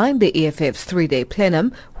outlined the EFF's 3-day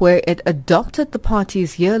plenum, where it adopted the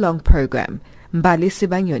party's year-long program. Mbali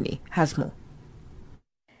Sibanyoni has more.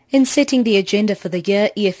 In setting the agenda for the year,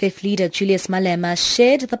 EFF leader Julius Malema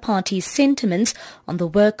shared the party's sentiments on the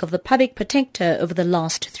work of the Public Protector over the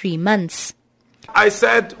last 3 months. I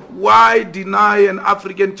said, why deny an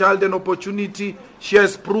African child an opportunity? She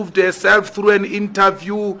has proved herself through an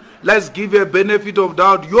interview. Let's give her benefit of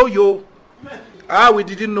doubt. We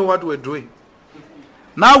didn't know what we're doing.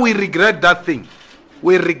 Now we regret that thing.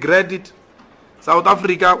 We regret it. South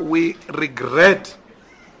Africa, we regret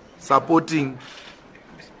supporting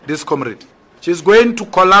this comrade. She's going to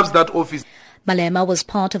collapse that office. Malema was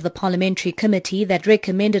part of the parliamentary committee that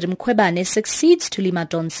recommended Mkhwebane succeeds Thuli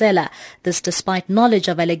Madonsela. This despite knowledge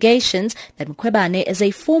of allegations that Mkhwebane is a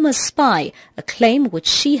former spy, a claim which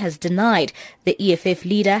she has denied. The EFF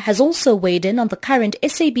leader has also weighed in on the current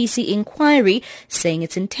SABC inquiry, saying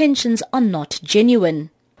its intentions are not genuine.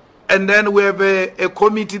 And then we have a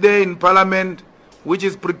committee there in parliament which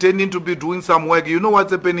is pretending to be doing some work. You know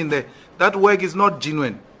what's happening there? That work is not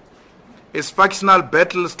genuine. It's factional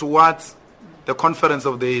battles towards the conference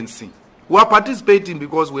of the ANC. We are participating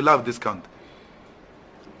because we love this country.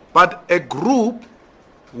 But a group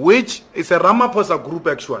which is a Ramaphosa group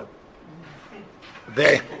actually.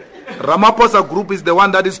 The Ramaphosa group is the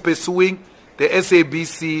one that is pursuing the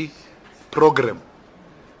SABC program.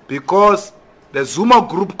 Because the Zuma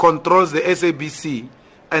group controls the SABC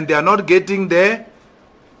and they are not getting the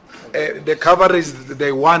coverage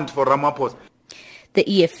they want for Ramaphosa.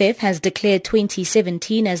 The EFF has declared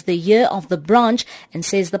 2017 as the year of the branch and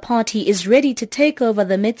says the party is ready to take over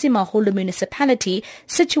the Metsimaholo municipality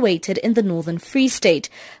situated in the Northern Free State.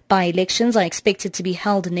 By-elections are expected to be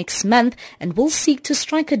held next month and will seek to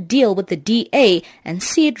strike a deal with the DA and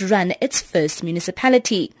see it run its first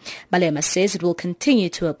municipality. Malema says it will continue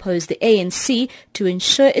to oppose the ANC to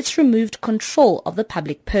ensure it's removed control of the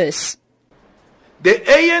public purse. The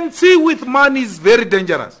ANC with money is very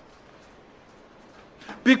dangerous.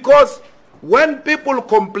 Because when people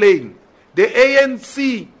complain, the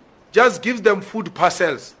ANC just gives them food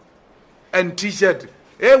parcels and T-shirts.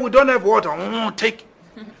 Hey, we don't have water. Take.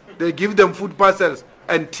 They give them food parcels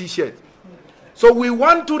and T-shirts. So we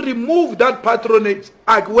want to remove that patronage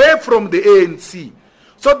away from the ANC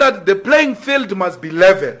so that the playing field must be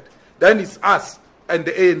leveled. Then it's us and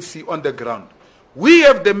the ANC on the ground. We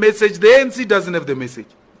have the message. The ANC doesn't have the message.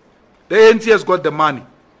 The ANC has got the money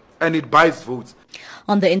and it buys votes.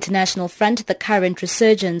 On the international front, the current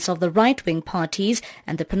resurgence of the right-wing parties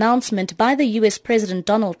and the pronouncement by the US President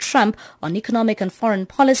Donald Trump on economic and foreign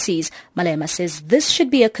policies, Malema says this should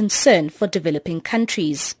be a concern for developing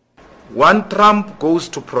countries. When Trump goes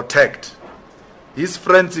to protect, his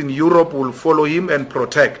friends in Europe will follow him and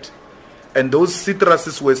protect. And those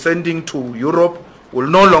citruses we're sending to Europe will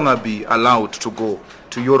no longer be allowed to go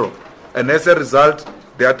to Europe. And as a result,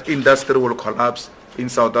 that industry will collapse in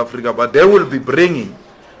South Africa, but they will be bringing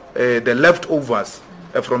the leftovers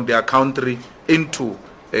from their country into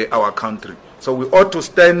our country. So we ought to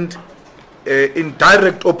stand in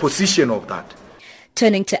direct opposition of that.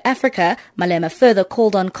 Turning to Africa, Malema further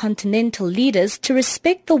called on continental leaders to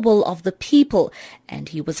respect the will of the people, and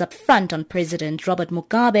he was upfront on President Robert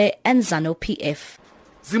Mugabe and ZANU-PF.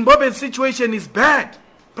 Zimbabwe's situation is bad.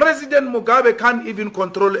 President Mugabe can't even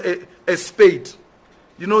control a spade.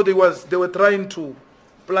 You know, they were trying to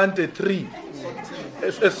plant a tree,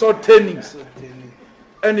 a sword turnings,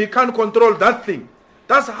 and he can't control that thing.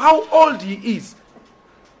 That's how old he is.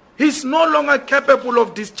 He's no longer capable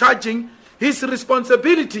of discharging his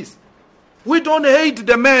responsibilities. We don't hate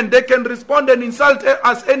the man. They can respond and insult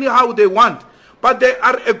us anyhow they want. But they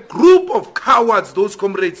are a group of cowards, those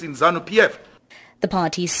comrades in ZANU-PF. The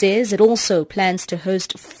party says it also plans to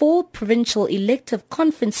host 4 provincial elective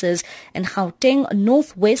conferences in Gauteng,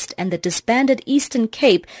 North West and the disbanded Eastern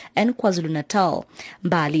Cape and KwaZulu-Natal.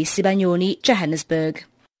 Mbali Sibanyoni, Johannesburg.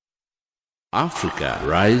 Africa,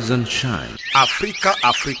 rise and shine. Africa,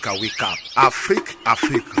 Africa, wake up. Afrique,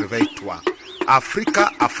 Afrique, réveille-toi.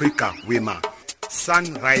 Africa, Africa, wema.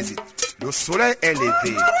 Sun rising. Le soleil est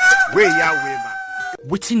levé. Weya wema.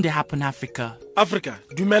 Wetin dey happen Africa? Africa,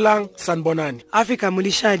 dumelang sanbonani. Africa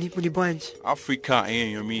mulishani mulibwanji. Africa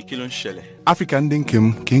yomi kilonshele. Africa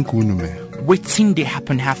ndinkim kinkunume. Wetin dey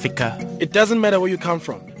happen Africa? It doesn't matter where you come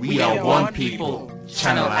from. We are one people.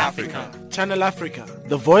 Channel Africa. Channel Africa,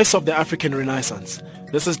 the voice of the African Renaissance.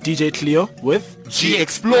 This is DJ Cleo with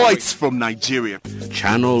G-Exploits from Nigeria.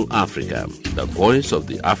 Channel Africa, the voice of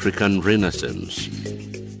the African Renaissance.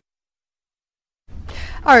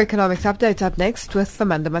 Our economics update up next with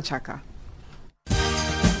Amanda Machaka.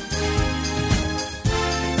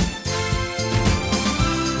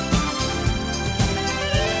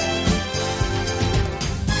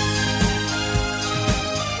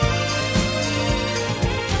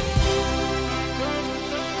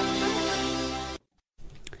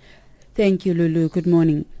 Thank you, Lulu. Good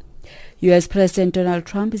morning. U.S. President Donald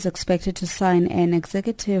Trump is expected to sign an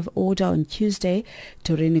executive order on Tuesday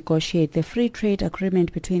to renegotiate the free trade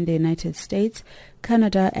agreement between the United States,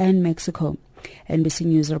 Canada, and Mexico. NBC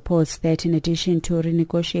News reports that in addition to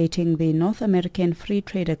renegotiating the North American Free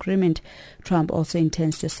Trade Agreement, Trump also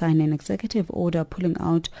intends to sign an executive order pulling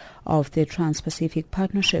out of the Trans-Pacific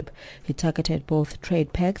Partnership. He targeted both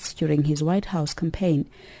trade pacts during his White House campaign.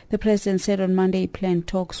 The president said on Monday he planned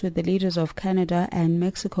talks with the leaders of Canada and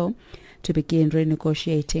Mexico to begin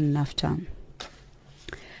renegotiating NAFTA.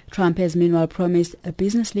 Trump has meanwhile promised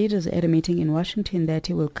business leaders at a meeting in Washington that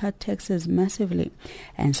he will cut taxes massively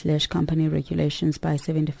and slash company regulations by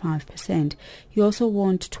 75%. He also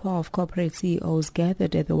warned 12 corporate CEOs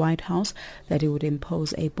gathered at the White House that he would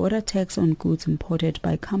impose a border tax on goods imported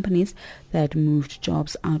by companies that moved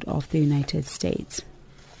jobs out of the United States.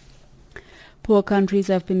 Poor countries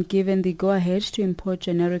have been given the go-ahead to import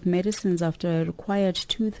generic medicines after a required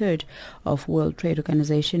two-thirds of World Trade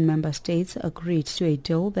Organization member states agreed to a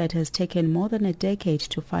deal that has taken more than a decade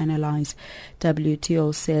to finalize.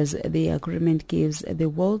 WTO says the agreement gives the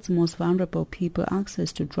world's most vulnerable people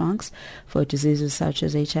access to drugs for diseases such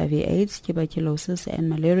as HIV/AIDS, tuberculosis, and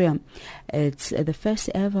malaria. It's the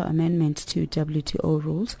first ever amendment to WTO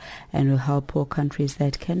rules and will help poor countries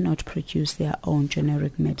that cannot produce their own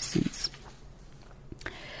generic medicines.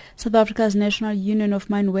 South Africa's National Union of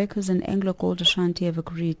Mine Workers and AngloGold Ashanti have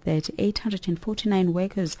agreed that 849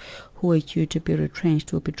 workers who are due to be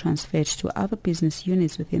retrenched will be transferred to other business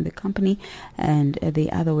units within the company, and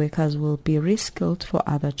the other workers will be reskilled for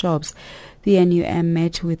other jobs. The NUM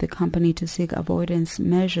met with the company to seek avoidance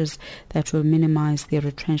measures that will minimize the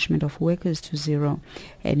retrenchment of workers to zero.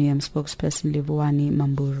 NUM spokesperson Livhuwani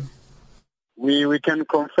Mamburu. We can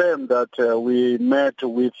confirm that we met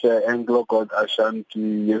with AngloGold Ashanti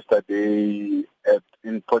yesterday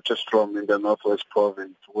in Potchefstroom in the Northwest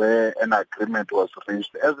Province, where an agreement was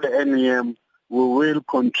reached. As the NEM, we will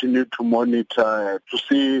continue to monitor to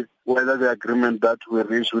see whether the agreement that we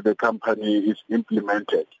reached with the company is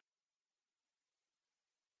implemented.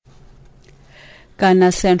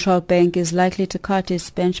 Ghana's central bank is likely to cut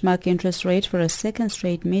its benchmark interest rate for a second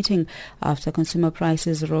straight meeting after consumer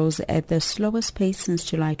prices rose at the slowest pace since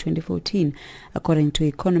July 2014. According to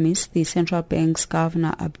economists, the central bank's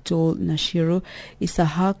governor Abdul Nashiru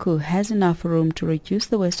Isahaku has enough room to reduce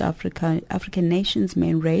the West African nation's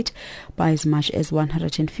main rate by as much as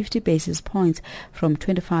 150 basis points from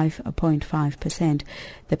 25.5%.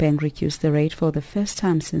 The bank reduced the rate for the first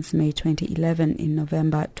time since May 2011 in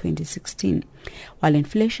November 2016. While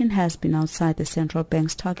inflation has been outside the central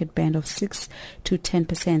bank's target band of 6 to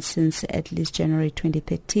 10% since at least January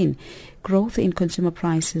 2013, growth in consumer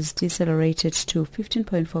prices decelerated to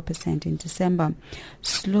 15.4% in December,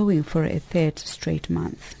 slowing for a third straight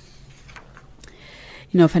month.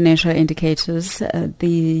 Financial indicators, the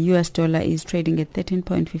US dollar is trading at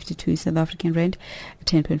 13.52 South African rand,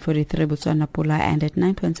 10.43 Botswana pula, and at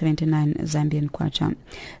 9.79 Zambian kwacha.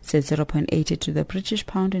 It's at 0.80 to the British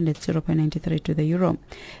pound and at 0.93 to the euro.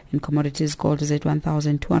 In commodities, gold is at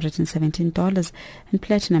 $1,217 and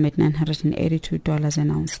platinum at $982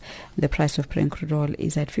 an ounce. The price of Brent crude oil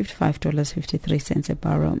is at $55.53 a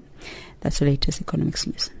barrel. That's the latest economics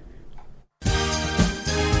news.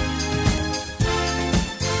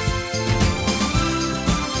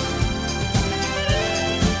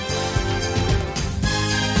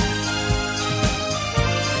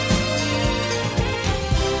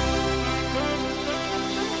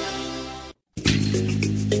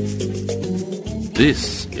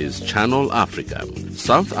 This is Channel Africa,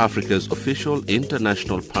 South Africa's official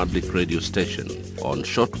international public radio station on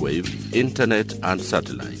shortwave, internet and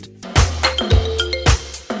satellite.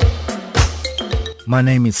 My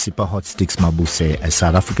name is Sipa Hot Sticks Mabuse, a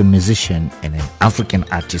South African musician and an African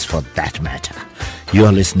artist for that matter. You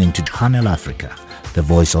are listening to Channel Africa, the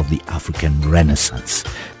voice of the African Renaissance.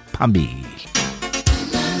 Pambi.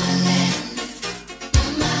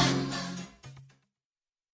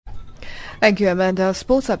 Thank you, Amanda.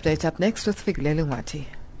 Sports update up next with Figile Lungwati.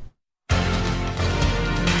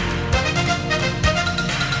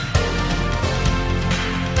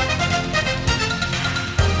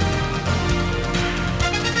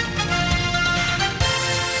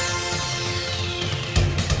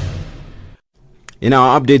 In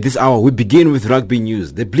our update this hour, we begin with rugby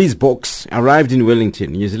news. The Blitzboks arrived in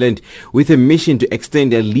Wellington, New Zealand, with a mission to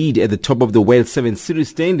extend their lead at the top of the World 7 Series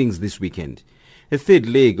standings this weekend. The third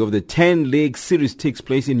leg of the 10-leg series takes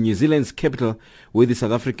place in New Zealand's capital, with the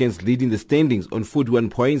South Africans leading the standings on 41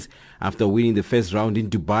 points after winning the first round in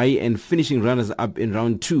Dubai and finishing runners-up in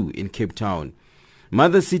round 2 in Cape Town.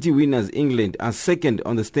 Mother City winners England are second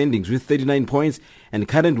on the standings with 39 points, and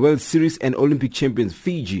current World Series and Olympic champions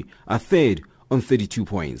Fiji are third on 32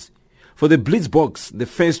 points. For the Blitzboks, the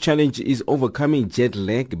first challenge is overcoming jet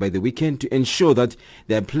lag by the weekend to ensure that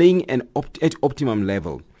they are playing at optimum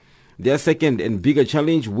level. Their second and bigger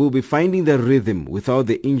challenge will be finding the rhythm without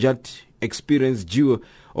the injured, experienced duo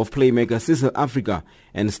of playmaker Cecil Africa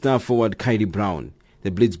and star forward Kylie Brown. The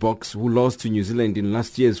Blitzboks, who lost to New Zealand in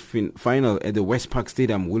last year's final at the West Park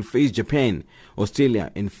Stadium, will face Japan,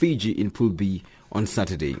 Australia and Fiji in Pool B on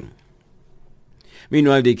Saturday.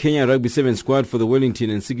 Meanwhile, the Kenya Rugby 7 squad for the Wellington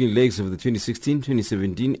and Sydney legs of the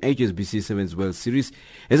 2016-2017 HSBC Sevens World Series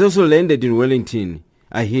has also landed in Wellington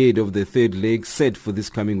ahead of the third leg set for this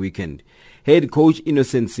coming weekend. Head coach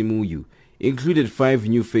Innocent Simuyu included 5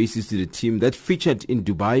 new faces to the team that featured in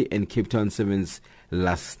Dubai and Cape Town Sevens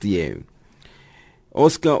last year.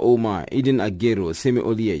 Oscar Omar, Eden Aguero, Semi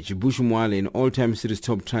Oliech, Bush Mwale and all-time series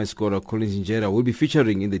top try scorer Collins Injera will be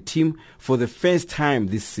featuring in the team for the first time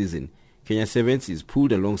this season. Kenya Sevens is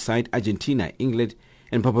pooled alongside Argentina, England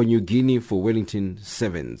and Papua New Guinea for Wellington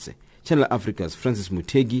Sevens. Channel Africa's Francis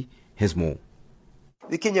Mutegi has more.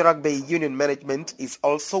 The Kenya Rugby Union management is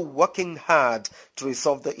also working hard to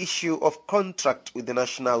resolve the issue of contract with the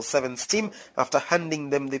national sevens team after handing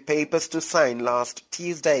them the papers to sign last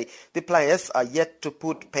Tuesday. The players are yet to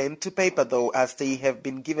put pen to paper though, as they have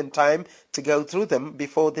been given time to go through them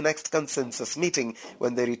before the next consensus meeting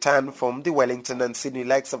when they return from the Wellington and Sydney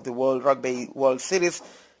legs of the World Rugby World Series,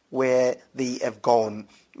 where they have gone.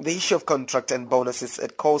 The issue of contract and bonuses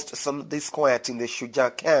had caused some disquiet in the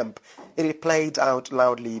Shujaa camp. It played out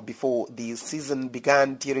loudly before the season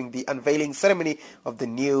began during the unveiling ceremony of the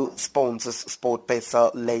new sponsors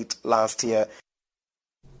SportPesa late last year.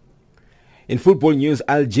 In football news,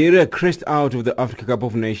 Algeria crashed out of the Africa Cup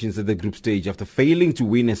of Nations at the group stage after failing to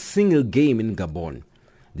win a single game in Gabon.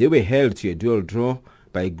 They were held to a dual draw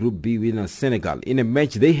by Group B winner Senegal in a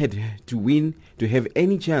match they had to win to have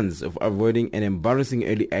any chance of avoiding an embarrassing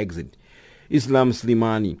early exit. Islam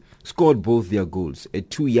Slimani scored both their goals, a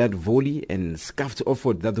 2-yard volley and scuffed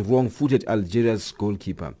effort that wrong-footed Algeria's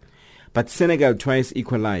goalkeeper. But Senegal twice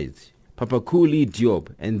equalized. Papakouli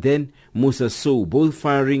Diop and then Moussa Sow both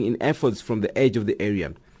firing in efforts from the edge of the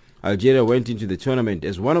area. Algeria went into the tournament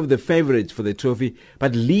as one of the favorites for the trophy,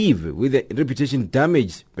 but leave with a reputation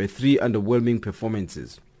damaged by 3 underwhelming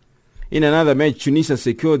performances. In another match, Tunisia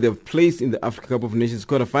secured their place in the Africa Cup of Nations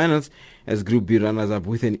quarterfinals as Group B runners-up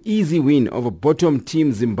with an easy win over bottom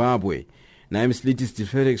team Zimbabwe. Naim Sliti's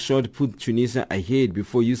defensive shot put Tunisia ahead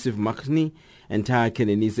before Yusuf Makhni and Taha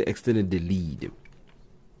Kenenisa extended the lead.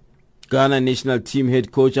 Ghana national team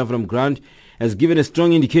head coach Avram Grant has given a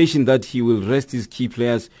strong indication that he will rest his key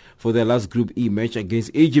players for their last Group E match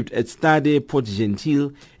against Egypt at Stade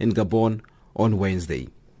Port-Gentil in Gabon on Wednesday.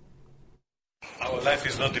 Our life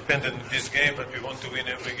is not dependent on this game, but we want to win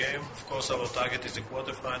every game. Of course, our target is the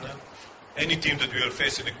quarterfinal. Any team that we will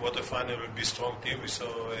face in the quarterfinal will be a strong team. We saw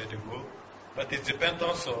the group. But it depends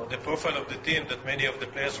also on the profile of the team, that many of the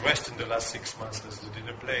players rest in the last 6 months that they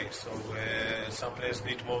didn't play. So some players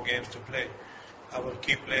need more games to play. Our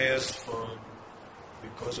key players,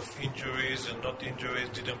 because of injuries and not injuries,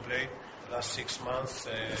 didn't play last 6 months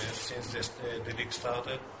since the league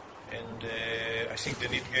started. And I think they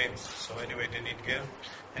need games. So anyway, they need games.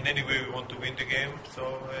 And anyway, we want to win the game.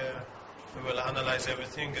 So we will analyze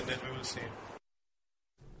everything and then we will see.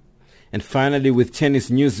 And finally, with tennis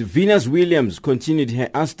news, Venus Williams continued her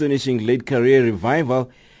astonishing late career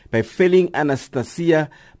revival by failing Anastasia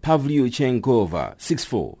Pavlyuchenkova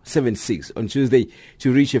 6-4, 7-6 on Tuesday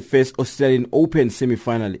to reach her first Australian Open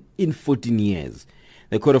semi-final in 14 years.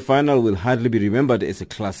 The quarterfinal will hardly be remembered as a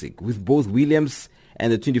classic, with both Williams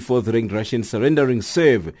and the 24th-ranked Russian surrendering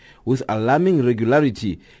serve with alarming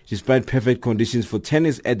regularity despite perfect conditions for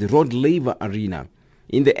tennis at Rod Laver Arena.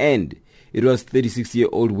 In the end, it was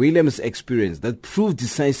 36-year-old Williams' experience that proved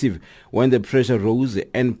decisive when the pressure rose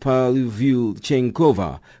and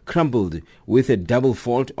Pavlyuchenkova crumbled with a double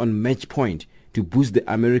fault on match point to boost the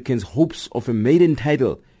Americans' hopes of a maiden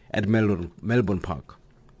title at Melbourne Park.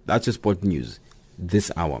 That's your sport news this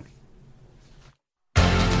hour.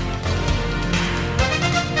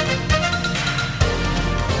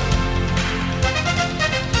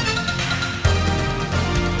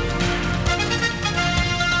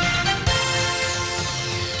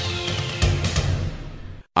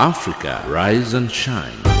 Africa, rise and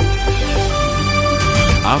shine.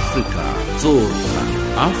 Africa, zorka.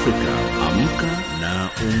 Africa, amka na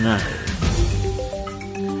ung'are.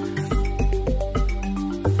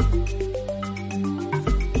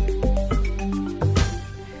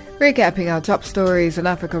 Recapping our top stories in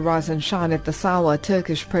Africa Rise and Shine at this hour,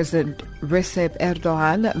 Turkish President Recep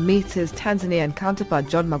Erdogan meets his Tanzanian counterpart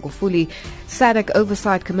John Magufuli, SADC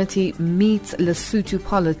Oversight Committee meets Lesotho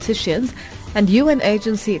politicians, and UN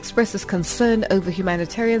agency expresses concern over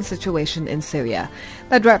humanitarian situation in Syria.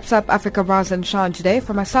 That wraps up Africa Rise and Shine today.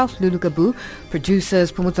 For myself, Lulu Gabu,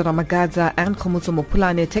 producers Pumutsa Ramagadza and Khomutso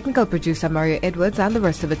Mopulane, technical producer Mario Edwards, and the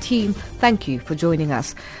rest of the team, thank you for joining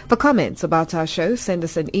us. For comments about our show, send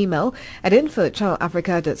us an email at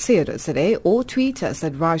info@channelafrica.co.za or tweet us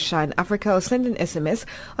at RiseShineAfrica or send an SMS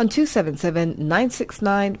on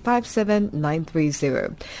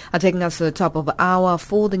 277-969-57930. Taking us to the top of the hour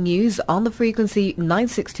for the news on the frequency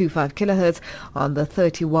 9625 kHz on the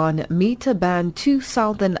 31 meter band to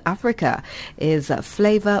Southern Africa is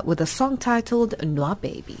Flavor with a song titled Noa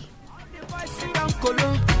Baby.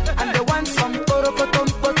 And the one some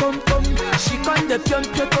she con the pium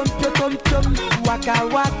waka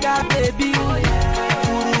waka baby,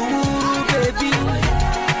 uru uru baby,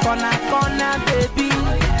 kona baby.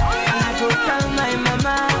 And I go tell my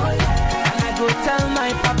mama, and I go tell my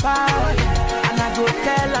papa, and I go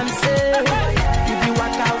tell am say, you be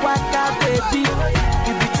waka waka baby,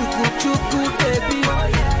 you be chuku chuku baby,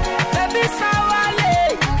 baby sawale,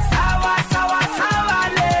 sawa sawa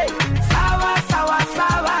sawale, sawa sawa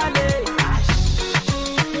sawale.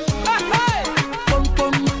 Pom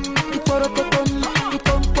pom, iporokotom,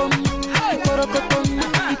 ipom pom, iporokotom,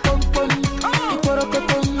 ipom pom,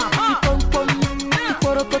 iporokotom, ipom pom,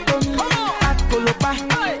 iporokotom. Akolopa,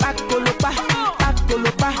 akolopa,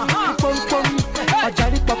 akolopa, ipom pom.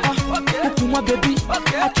 Ajari papa, ukuma baby,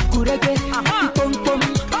 achukurege, ipom pom.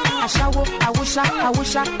 Ashawo, awusha,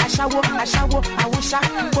 awusha, ashawo, ashawo, awusha,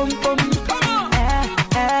 pom pom.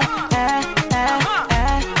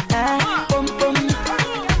 Pom pom.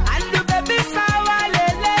 And the baby sawa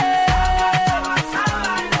lele,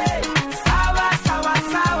 sawa sawa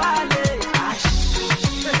sawa le.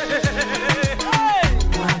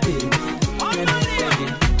 My baby, let me feel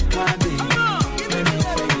it. My baby, let me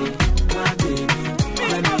feel it. My baby,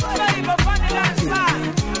 let me feel it. My baby,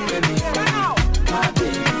 let me feel it. My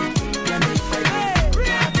baby, let me feel it.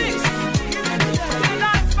 My baby, let me feel it.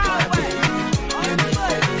 My baby, let me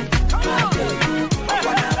feel it. My baby,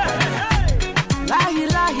 lahi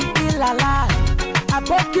lahi ilala,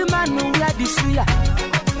 aboki manu ya disuya,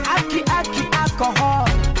 aki aki alcohol.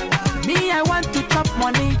 Me I want to chop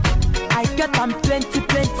money, I get them plenty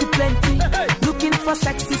plenty plenty. Looking for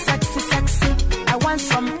sexy sexy sexy. I want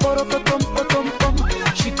some poro tom tom tom.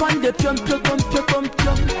 She con the pium pium pium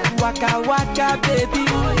pium. Waka waka baby,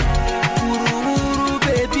 uru uru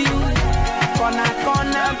baby,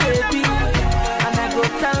 kona baby. And I go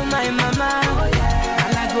tell my mama,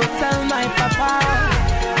 and I go tell my papa,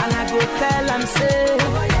 and I go tell am say,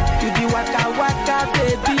 you be waka waka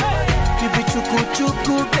baby, you be chuku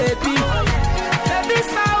chuku baby, baby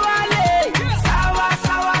sawale, sawa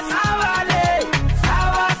sawa sawale,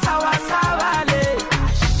 sawa sawa sawale.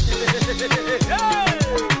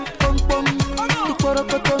 Pom pom,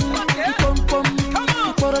 iporokotom, ipom pom,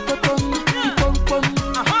 iporokotom, ipom pom,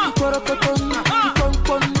 iporokotom, ipom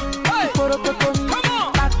pom, iporokotom.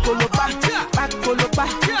 Pakolopa, pakolopa,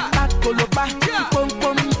 pakolopa, ipom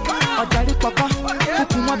pom. Ojari papa,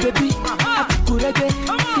 ukuma baby, akukurege,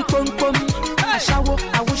 ipom pom. Ashawo,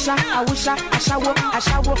 awusha, awusha, ashawo,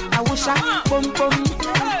 ashawo, awusha, pom pom.